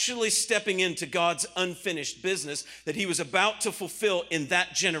actually stepping into God's unfinished business that he was about to fulfill in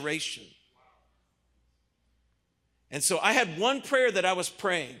that generation. And so I had one prayer that I was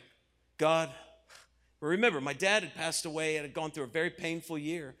praying. God, remember, my dad had passed away and had gone through a very painful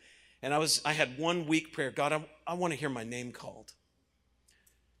year. And I had one week prayer. God, I want to hear my name called.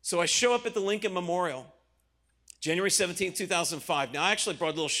 So I show up at the Lincoln Memorial, January 17, 2005. Now, I actually brought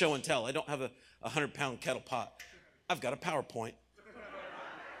a little show and tell. I don't have a 100-pound kettle pot. I've got a PowerPoint.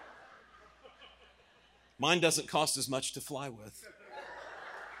 Mine doesn't cost as much to fly with.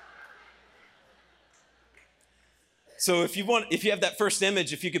 So if you have that first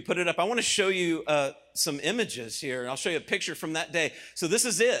image, if you could put it up, I want to show you some images here. I'll show you a picture from that day. So this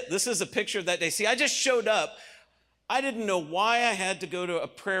is it. This is a picture of that day. See, I just showed up. I didn't know why I had to go to a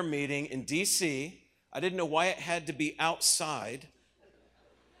prayer meeting in D.C. I didn't know why it had to be outside.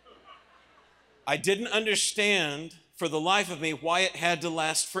 I didn't understand for the life of me why it had to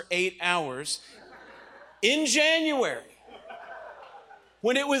last for 8 hours in January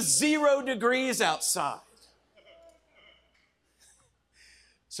when it was 0 degrees outside.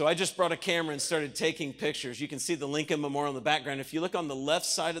 So I just brought a camera and started taking pictures. You can see the Lincoln Memorial in the background. If you look on the left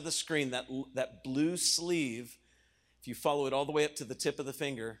side of the screen, that blue sleeve, if you follow it all the way up to the tip of the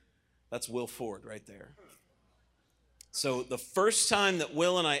finger, that's Will Ford right there. So the first time that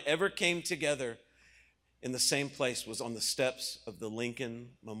Will and I ever came together in the same place was on the steps of the Lincoln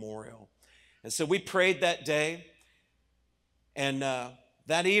Memorial. And so we prayed that day. And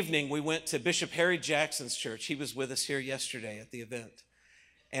that evening, we went to Bishop Harry Jackson's church. He was with us here yesterday at the event.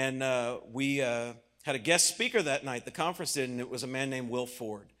 And we had a guest speaker that night, the conference did, and it was a man named Will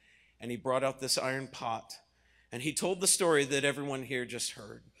Ford. And he brought out this iron pot. And he told the story that everyone here just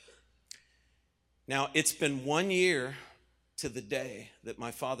heard. Now, it's been 1 year to the day that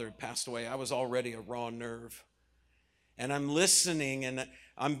my father had passed away. I was already a raw nerve. And I'm listening, and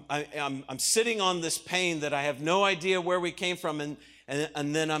I'm sitting on this pain that I have no idea where we came from.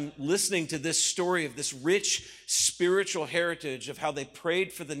 And then I'm listening to this story of this rich spiritual heritage of how they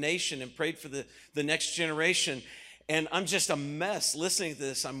prayed for the nation and prayed for the next generation. And I'm just a mess listening to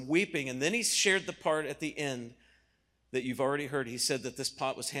this. I'm weeping. And then he shared the part at the end that you've already heard. He said that this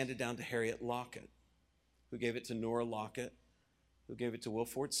pot was handed down to Harriet Lockett, who gave it to Nora Lockett, who gave it to Will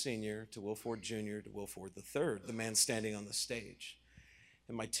Ford Sr., to Will Ford Jr., to Will Ford III, the man standing on the stage.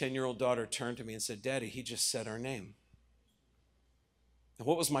 And my 10-year-old daughter turned to me and said, "Daddy, he just said our name." And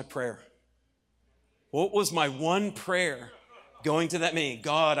what was my prayer? What was my one prayer going to that meeting?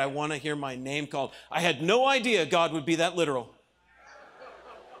 God, I want to hear my name called. I had no idea God would be that literal.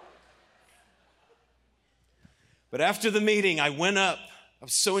 But after the meeting, I went up. I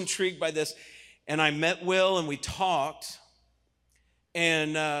was so intrigued by this. And I met Will and we talked.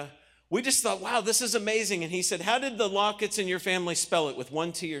 And we just thought, wow, this is amazing. And he said, "How did the Locketts in your family spell it, with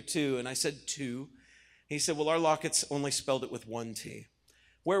 1 T or 2? And I said, 2. He said, "Well, our Locketts only spelled it with 1 T.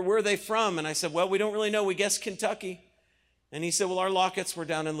 Where were they from?" And I said, "Well, we don't really know. We guess Kentucky." And he said, "Well, our Locketts were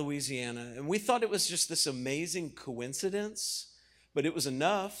down in Louisiana." And we thought it was just this amazing coincidence, but it was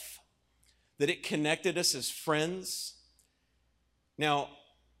enough that it connected us as friends. Now,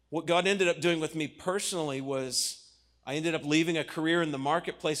 what God ended up doing with me personally was I ended up leaving a career in the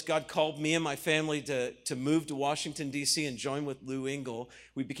marketplace. God called me and my family to move to Washington, D.C. and join with Lou Engle.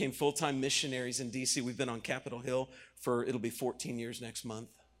 We became full-time missionaries in D.C. We've been on Capitol Hill for, it'll be 14 years next month.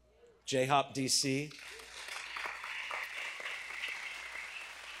 J-Hop, D.C.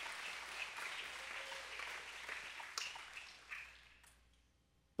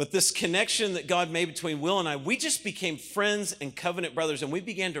 But this connection that God made between Will and I, we just became friends and covenant brothers, and we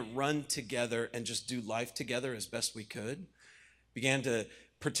began to run together and just do life together as best we could. Began to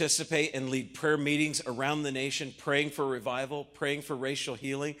participate and lead prayer meetings around the nation, praying for revival, praying for racial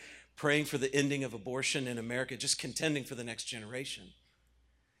healing, praying for the ending of abortion in America, just contending for the next generation.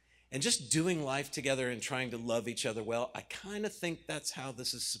 And just doing life together and trying to love each other well. I kind of think that's how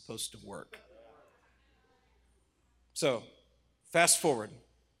this is supposed to work. So, fast forward.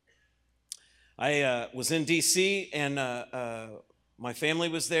 I was in D.C. and my family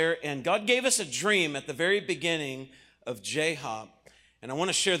was there, and God gave us a dream at the very beginning of J-Hop, and I want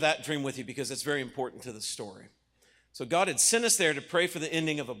to share that dream with you because it's very important to the story. So God had sent us there to pray for the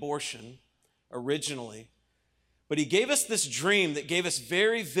ending of abortion originally, but he gave us this dream that gave us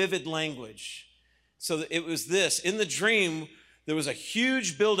very vivid language. So that it was this. In the dream, there was a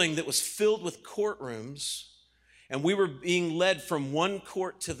huge building that was filled with courtrooms, and we were being led from one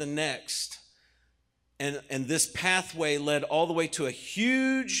court to the next. And this pathway led all the way to a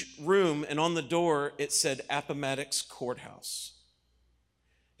huge room, and on the door it said Appomattox Courthouse.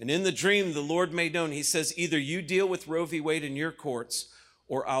 And in the dream, the Lord made known, he says, "Either you deal with Roe v. Wade in your courts,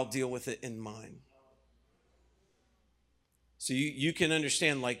 or I'll deal with it in mine." So you can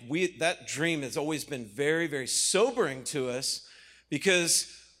understand, like, that dream has always been very, very sobering to us, because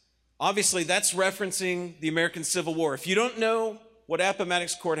obviously that's referencing the American Civil War. If you don't know what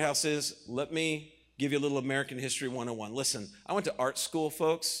Appomattox Courthouse is, let me give you a little American History 101. Listen, I went to art school,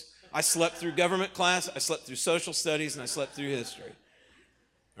 folks. I slept through government class, I slept through social studies, and I slept through history.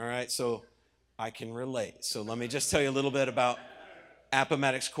 All right, so I can relate. So let me just tell you a little bit about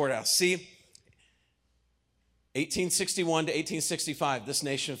Appomattox Courthouse. See, 1861 to 1865, this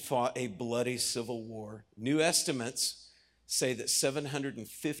nation fought a bloody civil war. New estimates say that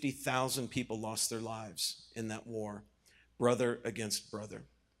 750,000 people lost their lives in that war, brother against brother.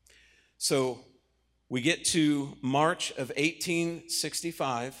 So we get to March of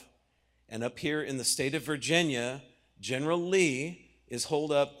 1865, and up here in the state of Virginia, General Lee is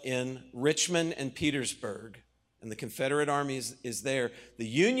holed up in Richmond and Petersburg, and the Confederate Army is there. The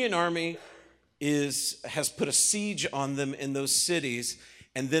Union Army has put a siege on them in those cities,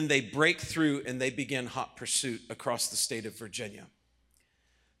 and then they break through and they begin hot pursuit across the state of Virginia.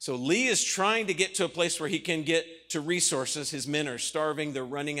 So Lee is trying to get to a place where he can get to resources. His men are starving, they're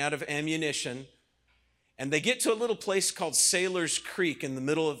running out of ammunition, and they get to a little place called Sailor's Creek in the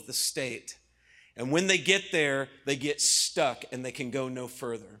middle of the state. And when they get there, they get stuck and they can go no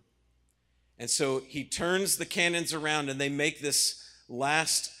further. And so he turns the cannons around and they make this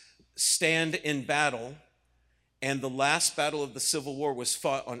last stand in battle. And the last battle of the Civil War was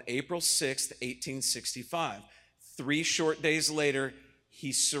fought on April 6th, 1865. 3 short days later,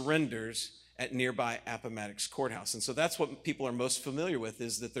 he surrenders at nearby Appomattox Courthouse. And so that's what people are most familiar with,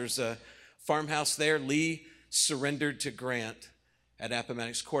 is that there's a farmhouse there. Lee surrendered to Grant at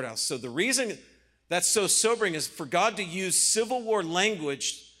Appomattox Courthouse. So the reason that's so sobering is for God to use Civil War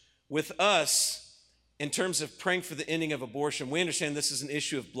language with us in terms of praying for the ending of abortion. We understand this is an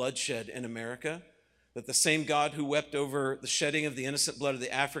issue of bloodshed in America, that the same God who wept over the shedding of the innocent blood of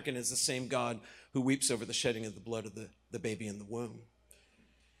the African is the same God who weeps over the shedding of the blood of the baby in the womb.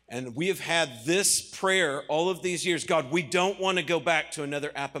 And we have had this prayer all of these years. God, we don't want to go back to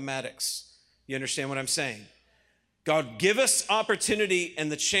another Appomattox. You understand what I'm saying? God, give us opportunity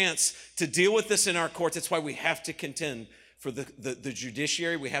and the chance to deal with this in our courts. That's why we have to contend for the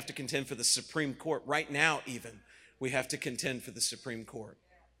judiciary. We have to contend for the Supreme Court. Right now, even, we have to contend for the Supreme Court.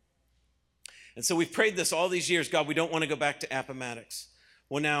 And so we've prayed this all these years. God, we don't want to go back to Appomattox.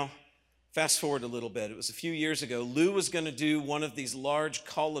 Well, now, fast forward a little bit. It was a few years ago. Lou was going to do one of these large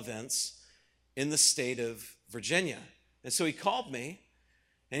call events in the state of Virginia. And so he called me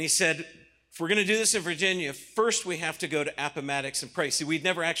and he said, if we're going to do this in Virginia, first we have to go to Appomattox and pray. See, we'd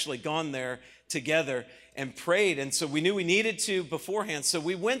never actually gone there together and prayed. And so we knew we needed to beforehand. So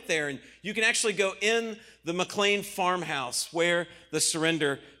we went there, and you can actually go in the McLean farmhouse where the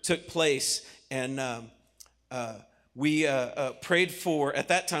surrender took place. And we prayed for, at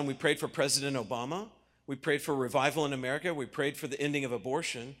that time, we prayed for President Obama. We prayed for revival in America. We prayed for the ending of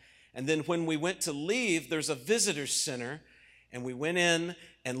abortion. And then when we went to leave, there's a visitor's center. And we went in,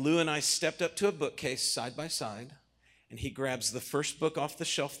 and Lou and I stepped up to a bookcase side by side. And he grabs the first book off the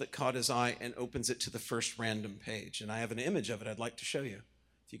shelf that caught his eye and opens it to the first random page. And I have an image of it I'd like to show you,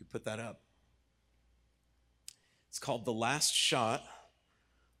 if you could put that up. It's called The Last Shot,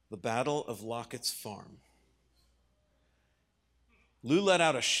 The Battle of Lockett's Farm. Lou let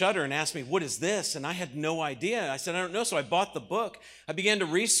out a shudder and asked me, what is this? And I had no idea. I said, I don't know. So I bought the book. I began to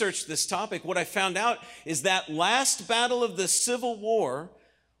research this topic. What I found out is that last battle of the Civil War,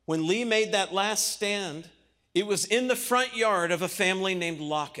 when Lee made that last stand, it was in the front yard of a family named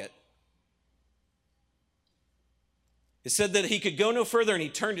Lockett. It said that he could go no further, and he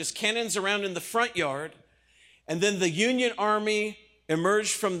turned his cannons around in the front yard, and then the Union Army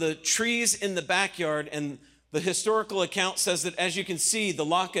emerged from the trees in the backyard, and the historical account says that, as you can see, the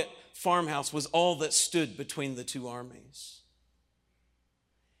Lockett farmhouse was all that stood between the two armies.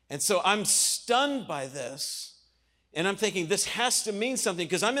 And so I'm stunned by this. And I'm thinking, this has to mean something,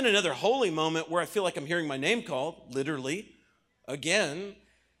 because I'm in another holy moment where I feel like I'm hearing my name called, literally, again.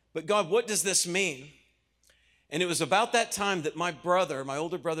 But God, what does this mean? And it was about that time that my brother, my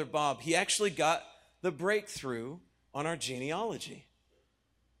older brother Bob, he actually got the breakthrough on our genealogy.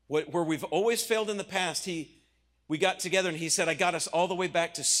 Where we've always failed in the past, we got together and he said, I got us all the way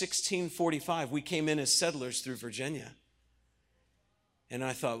back to 1645. We came in as settlers through Virginia. And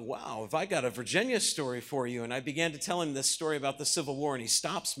I thought, wow, if I got a Virginia story for you. And I began to tell him this story about the Civil War, and he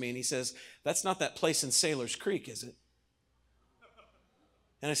stops me and he says, that's not that place in Sailor's Creek, is it?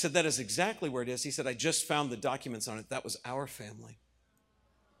 And I said, that is exactly where it is. He said, I just found the documents on it. That was our family.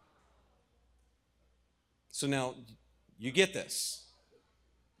 So now you get this.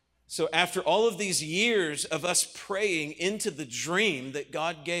 So after all of these years of us praying into the dream that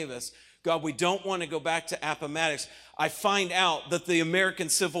God gave us, God, we don't want to go back to Appomattox, I find out that the American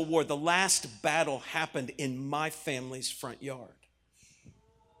Civil War, the last battle, happened in my family's front yard.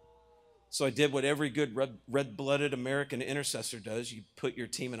 So So I did what every good red-blooded American intercessor does. You put your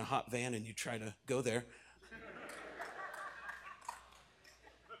team in a hot van and you try to go there.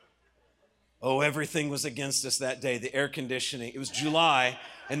 Oh, everything was against us that day. The air conditioning, it was July,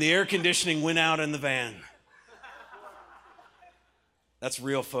 and the air conditioning went out in the van. That's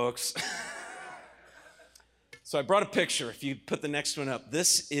real, folks. So I brought a picture. If you put the next one up.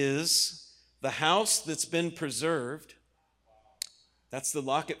 This is the house that's been preserved. That's the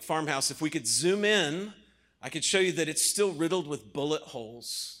Lockett farmhouse. If we could zoom in, I could show you that it's still riddled with bullet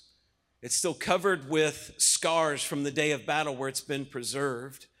holes. It's still covered with scars from the day of battle where it's been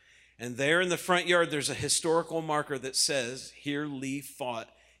preserved. And there in the front yard, there's a historical marker that says, here Lee fought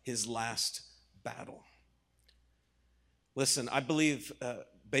his last battle. Listen, I believe,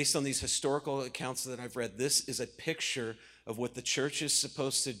 based on these historical accounts that I've read, this is a picture of what the church is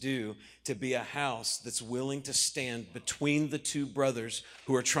supposed to do, to be a house that's willing to stand between the two brothers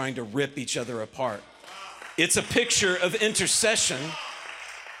who are trying to rip each other apart. It's a picture of intercession.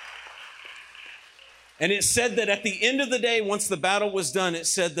 And it said that at the end of the day, once the battle was done, it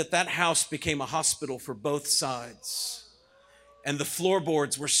said that that house became a hospital for both sides. And the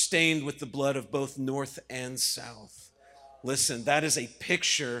floorboards were stained with the blood of both North and South. Listen, that is a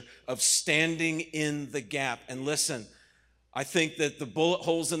picture of standing in the gap. And listen, I think that the bullet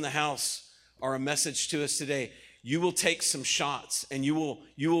holes in the house are a message to us today. You will take some shots and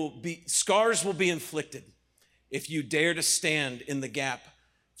scars will be inflicted if you dare to stand in the gap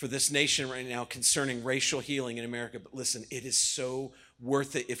for this nation right now concerning racial healing in America. But listen, it is so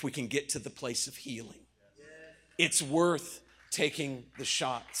worth it if we can get to the place of healing. It's worth taking the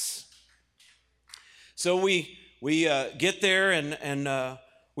shots. So we get there and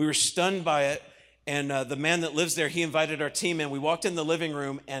we were stunned by it. And the man that lives there, he invited our team in. We walked in the living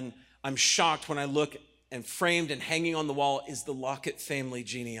room and I'm shocked when I look, and framed and hanging on the wall is the Lockett family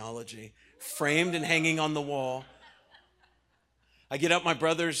genealogy. Framed and hanging on the wall. I get out my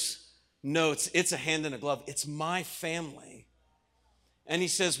brother's notes. It's a hand in a glove. It's my family. And he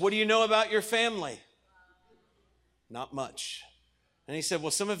says, what do you know about your family? Not much. And he said,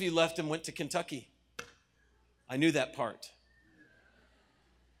 well, some of you left and went to Kentucky. I knew that part.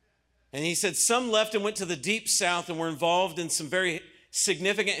 And he said, some left and went to the deep South and were involved in some very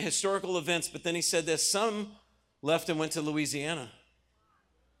significant historical events. But then he said this, some left and went to Louisiana.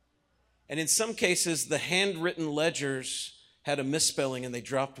 And in some cases, the handwritten ledgers had a misspelling and they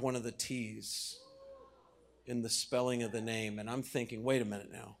dropped one of the T's in the spelling of the name. And I'm thinking, wait a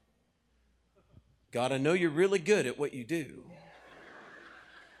minute now. God, I know you're really good at what you do.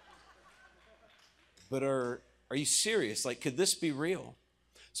 But are you serious? Like, could this be real?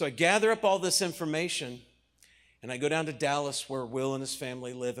 So I gather up all this information and I go down to Dallas where Will and his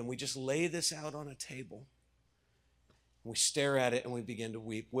family live, and we just lay this out on a table. We stare at it and we begin to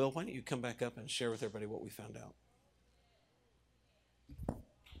weep. Will, why don't you come back up and share with everybody what we found out?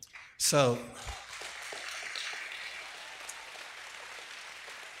 So,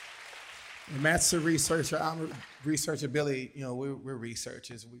 Matt's a researcher. I'm a researcher. Billy, we're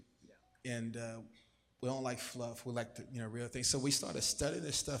researchers. And we don't like fluff. We like the real things. So we started studying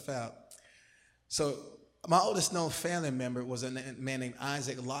this stuff out. So my oldest known family member was a man named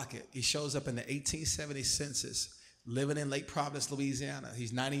Isaac Lockett. He shows up in the 1870 census, living in Lake Providence, Louisiana.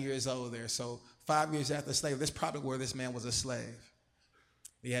 He's 90 years old there. So 5 years after slavery, that's probably where this man was a slave.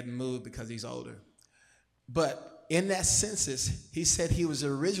 He hadn't moved because he's older. But in that census, he said he was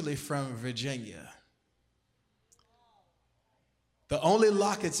originally from Virginia. The only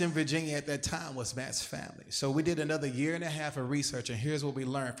Locketts in Virginia at that time was Matt's family. So we did another year and a half of research, and here's what we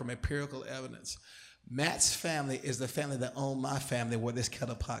learned from empirical evidence. Matt's family is the family that owned my family, where this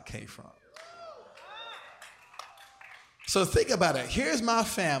kettle pot came from. So think about it. Here's my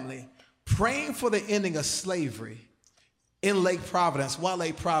family praying for the ending of slavery in Lake Providence. Why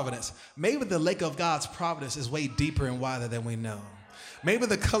Lake Providence? Maybe the lake of God's providence is way deeper and wider than we know. Maybe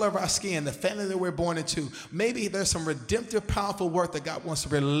the color of our skin, the family that we're born into, maybe there's some redemptive, powerful work that God wants to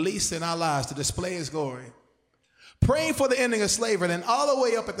release in our lives to display his glory. Praying for the ending of slavery, and then all the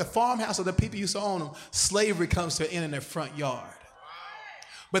way up at the farmhouse of the people who used to own them, slavery comes to an end in their front yard.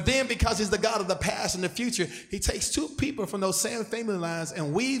 But then, because he's the God of the past and the future, he takes two people from those same family lines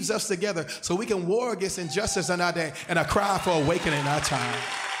and weaves us together so we can war against injustice in our day and a cry for awakening in our time.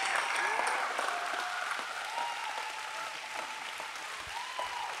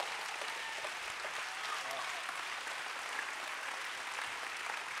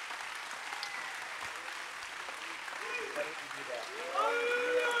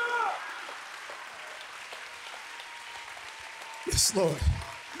 Yes, Lord.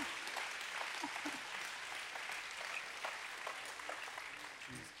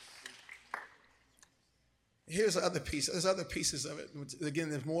 here's the other piece. There's other pieces of it. Again,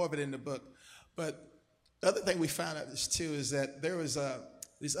 there's more of it in the book. But the other thing we found out is that there was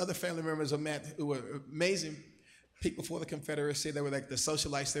these other family members of Matt who were amazing people for the Confederacy. They were like the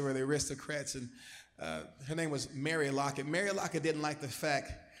socialites. They were the aristocrats. And her name was Mary Lockett. Mary Lockett didn't like the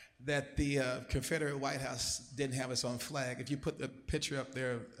fact that the Confederate White House didn't have its own flag. If you put the picture up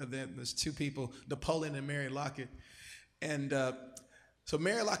there, there's two people, Napoleon and Mary Lockett. And so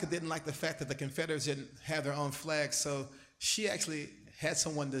Mary Lockett didn't like the fact that the Confederates didn't have their own flag. So she actually had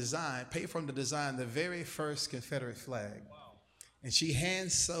someone pay for them to design the very first Confederate flag. Wow. And she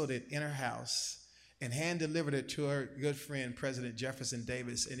hand-sewed it in her house and hand-delivered it to her good friend, President Jefferson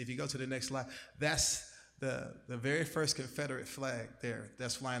Davis. And if you go to the next slide, that's the very first Confederate flag there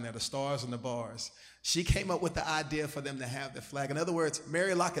that's flying there, the stars and the bars. She came up with the idea for them to have the flag. In other words,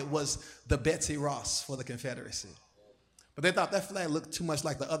 Mary Lockett was the Betsy Ross for the Confederacy. But they thought that flag looked too much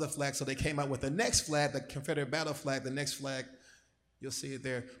like the other flag, so they came out with the next flag, the Confederate battle flag, the next flag. You'll see it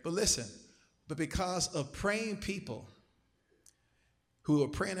there. But listen, but because of praying people who were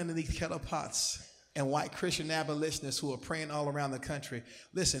praying underneath kettle pots and white Christian abolitionists who were praying all around the country,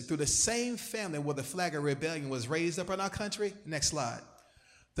 listen, through the same family where the flag of rebellion was raised up in our country, next slide,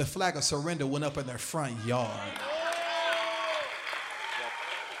 the flag of surrender went up in their front yard.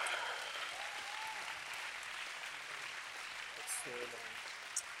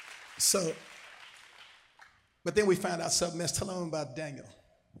 So, but then we found out something else. Tell them about Daniel.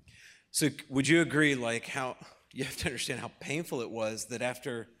 So would you agree, like, how you have to understand how painful it was that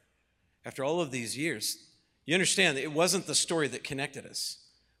after all of these years, you understand that it wasn't the story that connected us.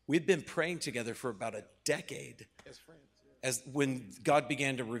 We'd been praying together for about a decade as friends, as when God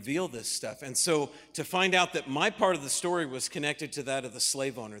began to reveal this stuff. And so to find out that my part of the story was connected to that of the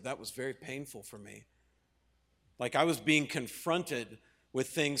slave owner, that was very painful for me. Like, I was being confronted with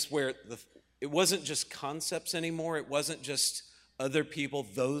things where it wasn't just concepts anymore. It wasn't just other people,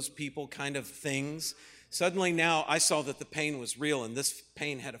 those people kind of things. Suddenly now I saw that the pain was real, and this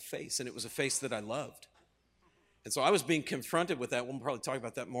pain had a face, and it was a face that I loved. And so I was being confronted with that. We'll probably talk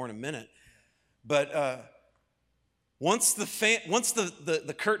about that more in a minute. But once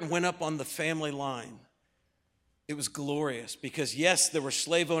the curtain went up on the family line, it was glorious because, yes, there were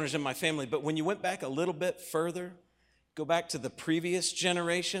slave owners in my family, but when you went back a little bit further, go back to the previous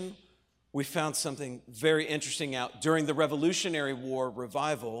generation, we found something very interesting out. During the Revolutionary War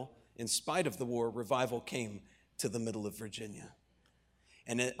revival, in spite of the war, revival came to the middle of Virginia.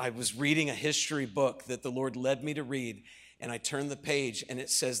 And I was reading a history book that the Lord led me to read, and I turned the page, and it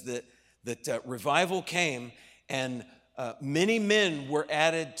says that revival came, and many men were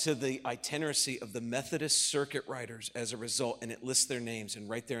added to the itinerancy of the Methodist circuit riders as a result, and it lists their names, and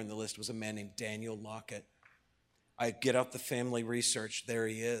right there in the list was a man named Daniel Lockett. I get out the family research. There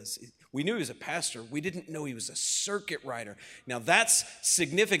he is. We knew he was a pastor. We didn't know he was a circuit rider. Now, that's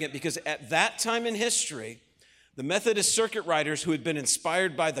significant because at that time in history, the Methodist circuit riders who had been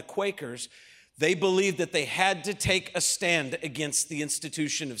inspired by the Quakers, they believed that they had to take a stand against the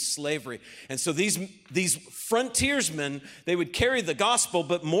institution of slavery. And so these frontiersmen, they would carry the gospel,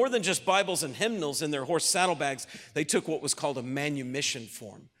 but more than just Bibles and hymnals in their horse saddlebags, they took what was called a manumission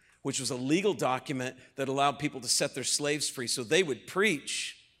form, which was a legal document that allowed people to set their slaves free. So they would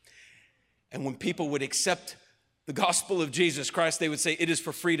preach, and when people would accept the gospel of Jesus Christ, they would say, "It is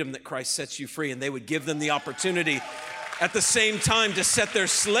for freedom that Christ sets you free." And they would give them the opportunity at the same time to set their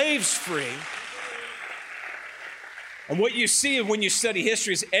slaves free. And what you see when you study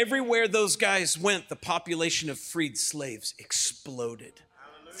history is everywhere those guys went, the population of freed slaves exploded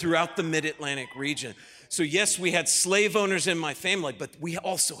throughout the mid-Atlantic region. So yes, we had slave owners in my family, but we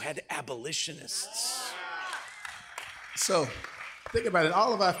also had abolitionists. So think about it.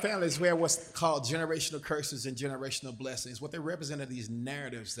 All of our families, we have what's called generational curses and generational blessings. What they represent are these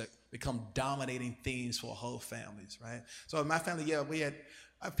narratives that become dominating themes for whole families, right? So in my family, I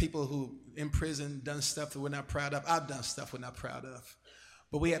have people who in prison done stuff that we're not proud of. I've done stuff we're not proud of.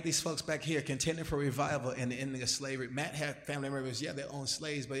 But we have these folks back here contending for revival and the ending of slavery. Matt had family members, they owned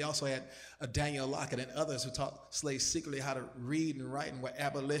slaves, but he also had a Daniel Lockett and others who taught slaves secretly how to read and write and were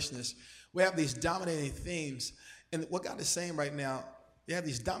abolitionists. We have these dominating themes. And what God is saying right now, you have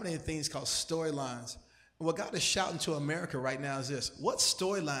these dominating things called storylines. And what God is shouting to America right now is this: what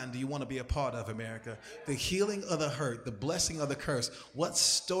storyline do you want to be a part of, America? The healing of the hurt, the blessing of the curse. What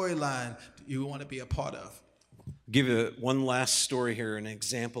storyline do you want to be a part of? Give you one last story here, an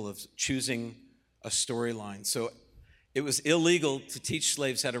example of choosing a storyline. So it was illegal to teach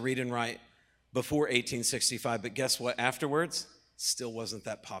slaves how to read and write before 1865, but guess what? Afterwards, still wasn't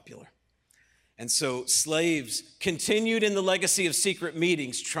that popular. And so slaves continued in the legacy of secret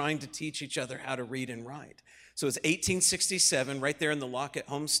meetings, trying to teach each other how to read and write. So it's 1867, right there in the Lockett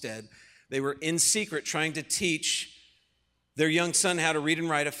homestead. They were in secret trying to teach their young son how to read and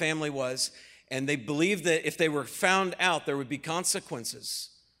write, a family was, and they believed that if they were found out, there would be consequences.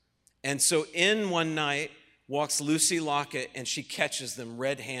 And so in one night walks Lucy Lockett, and she catches them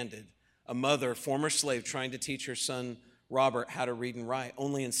red-handed, a mother, former slave, trying to teach her son Robert how to read and write.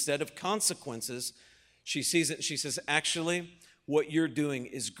 Only instead of consequences, she sees it and she says, actually, what you're doing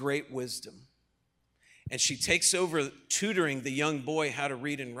is great wisdom. And she takes over tutoring the young boy how to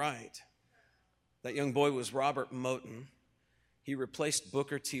read and write. That young boy was Robert Moton. He replaced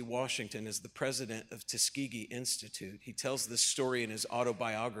Booker T. Washington as the president of Tuskegee Institute. He tells this story in his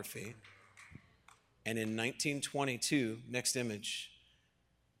autobiography. And in 1922, next image,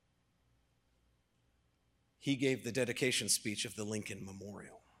 he gave the dedication speech of the Lincoln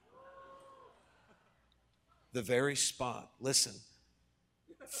Memorial. The very spot, listen,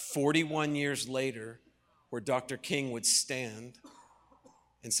 41 years later, where Dr. King would stand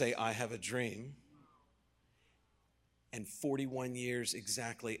and say, I have a dream. And 41 years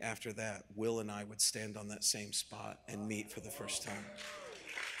exactly after that, Will and I would stand on that same spot and meet for the first time.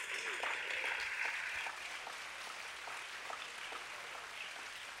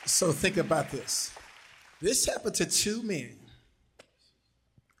 So think about this. This happened to two men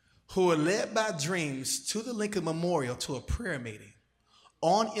who were led by dreams to the Lincoln Memorial to a prayer meeting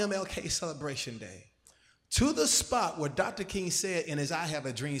on MLK Celebration Day, to the spot where Dr. King said in his I Have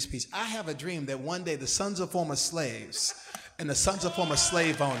a Dream speech, I have a dream that one day the sons of former slaves and the sons of former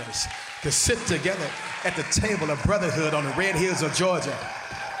slave owners could sit together at the table of brotherhood on the red hills of Georgia.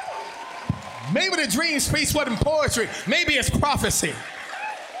 Maybe the dream speech wasn't poetry, maybe it's prophecy.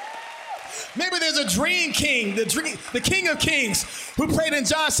 Maybe there's a dream king, the King of Kings, who prayed in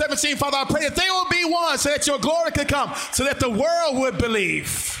John 17, Father, I pray that they will be one so that your glory could come, so that the world would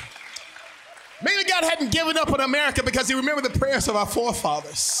believe. Maybe God hadn't given up on America because he remembered the prayers of our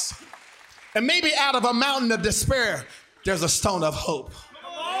forefathers. And maybe out of a mountain of despair, there's a stone of hope.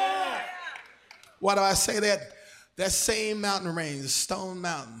 Why do I say that? That same mountain range, Stone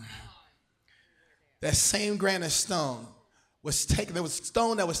Mountain, that same granite stone, was taken. There was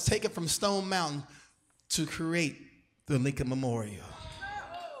stone that was taken from Stone Mountain to create the Lincoln Memorial,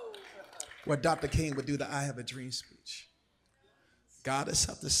 where Dr. King would do the I Have a Dream speech. God is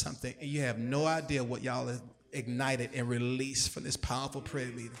up to something, and you have no idea what y'all have ignited and released from this powerful prayer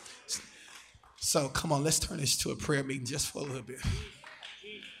meeting. So come on, let's turn this to a prayer meeting just for a little bit.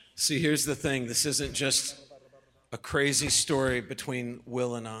 See, here's the thing. This isn't just a crazy story between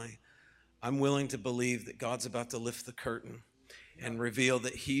Will and I. I'm willing to believe that God's about to lift the curtain and reveal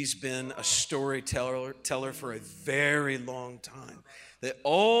that he's been a storyteller for a very long time, that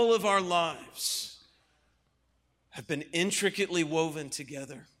all of our lives have been intricately woven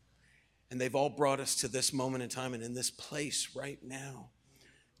together, and they've all brought us to this moment in time and in this place right now.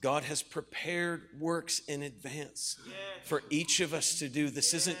 God has prepared works in advance for each of us to do.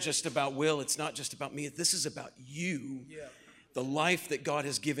 This isn't just about Will. It's not just about me. This is about you, the life that God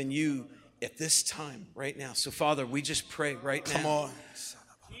has given you at this time, right now. So, Father, we just pray right now. Come on.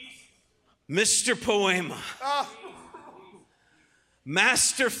 Mr. Poema,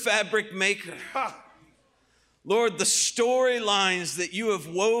 Master Fabric Maker, Lord, the storylines that you have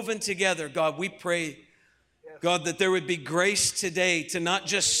woven together, God, we pray, God, that there would be grace today to not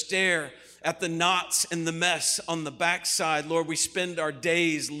just stare at the knots and the mess on the backside. Lord, we spend our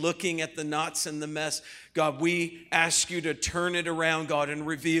days looking at the knots and the mess. God, we ask you to turn it around, God, and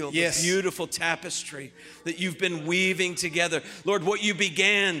reveal the beautiful tapestry that you've been weaving together. Lord, what you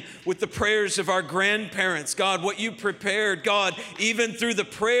began with the prayers of our grandparents, God, what you prepared, God, even through the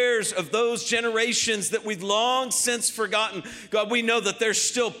prayers of those generations that we've long since forgotten. God, we know that there's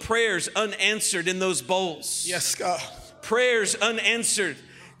still prayers unanswered in those bowls. Yes, God. Prayers unanswered,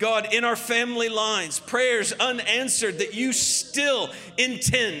 God, in our family lines, prayers unanswered that you still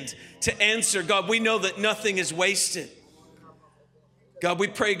intend to answer. God, we know that nothing is wasted. God, we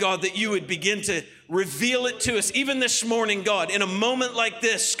pray, God, that you would begin to reveal it to us, even this morning, God, in a moment like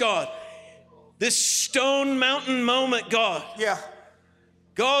this, God, this Stone Mountain moment, God. Yeah.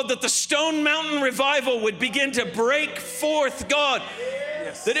 God, that the Stone Mountain revival would begin to break forth, God.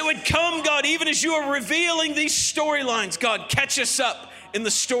 Yes. That it would come, God, even as you are revealing these storylines, God, catch us up in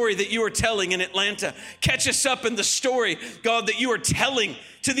the story that you are telling in Atlanta. Catch us up in the story, God, that you are telling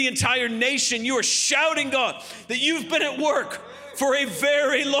to the entire nation. You are shouting, God, that you've been at work for a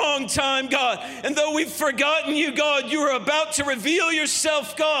very long time, God. And though we've forgotten you, God, you are about to reveal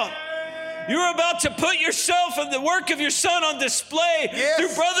yourself, God. You're about to put yourself and the work of your Son on display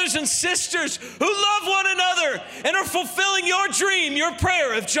through brothers and sisters who love one another and are fulfilling your dream, your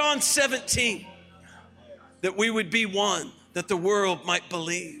prayer of John 17, that we would be one, that the world might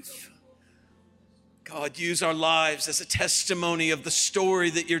believe. God, use our lives as a testimony of the story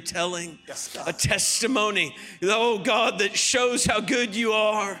that you're telling. Yes, God. A testimony, oh God, that shows how good you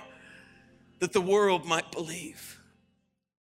are, that the world might believe.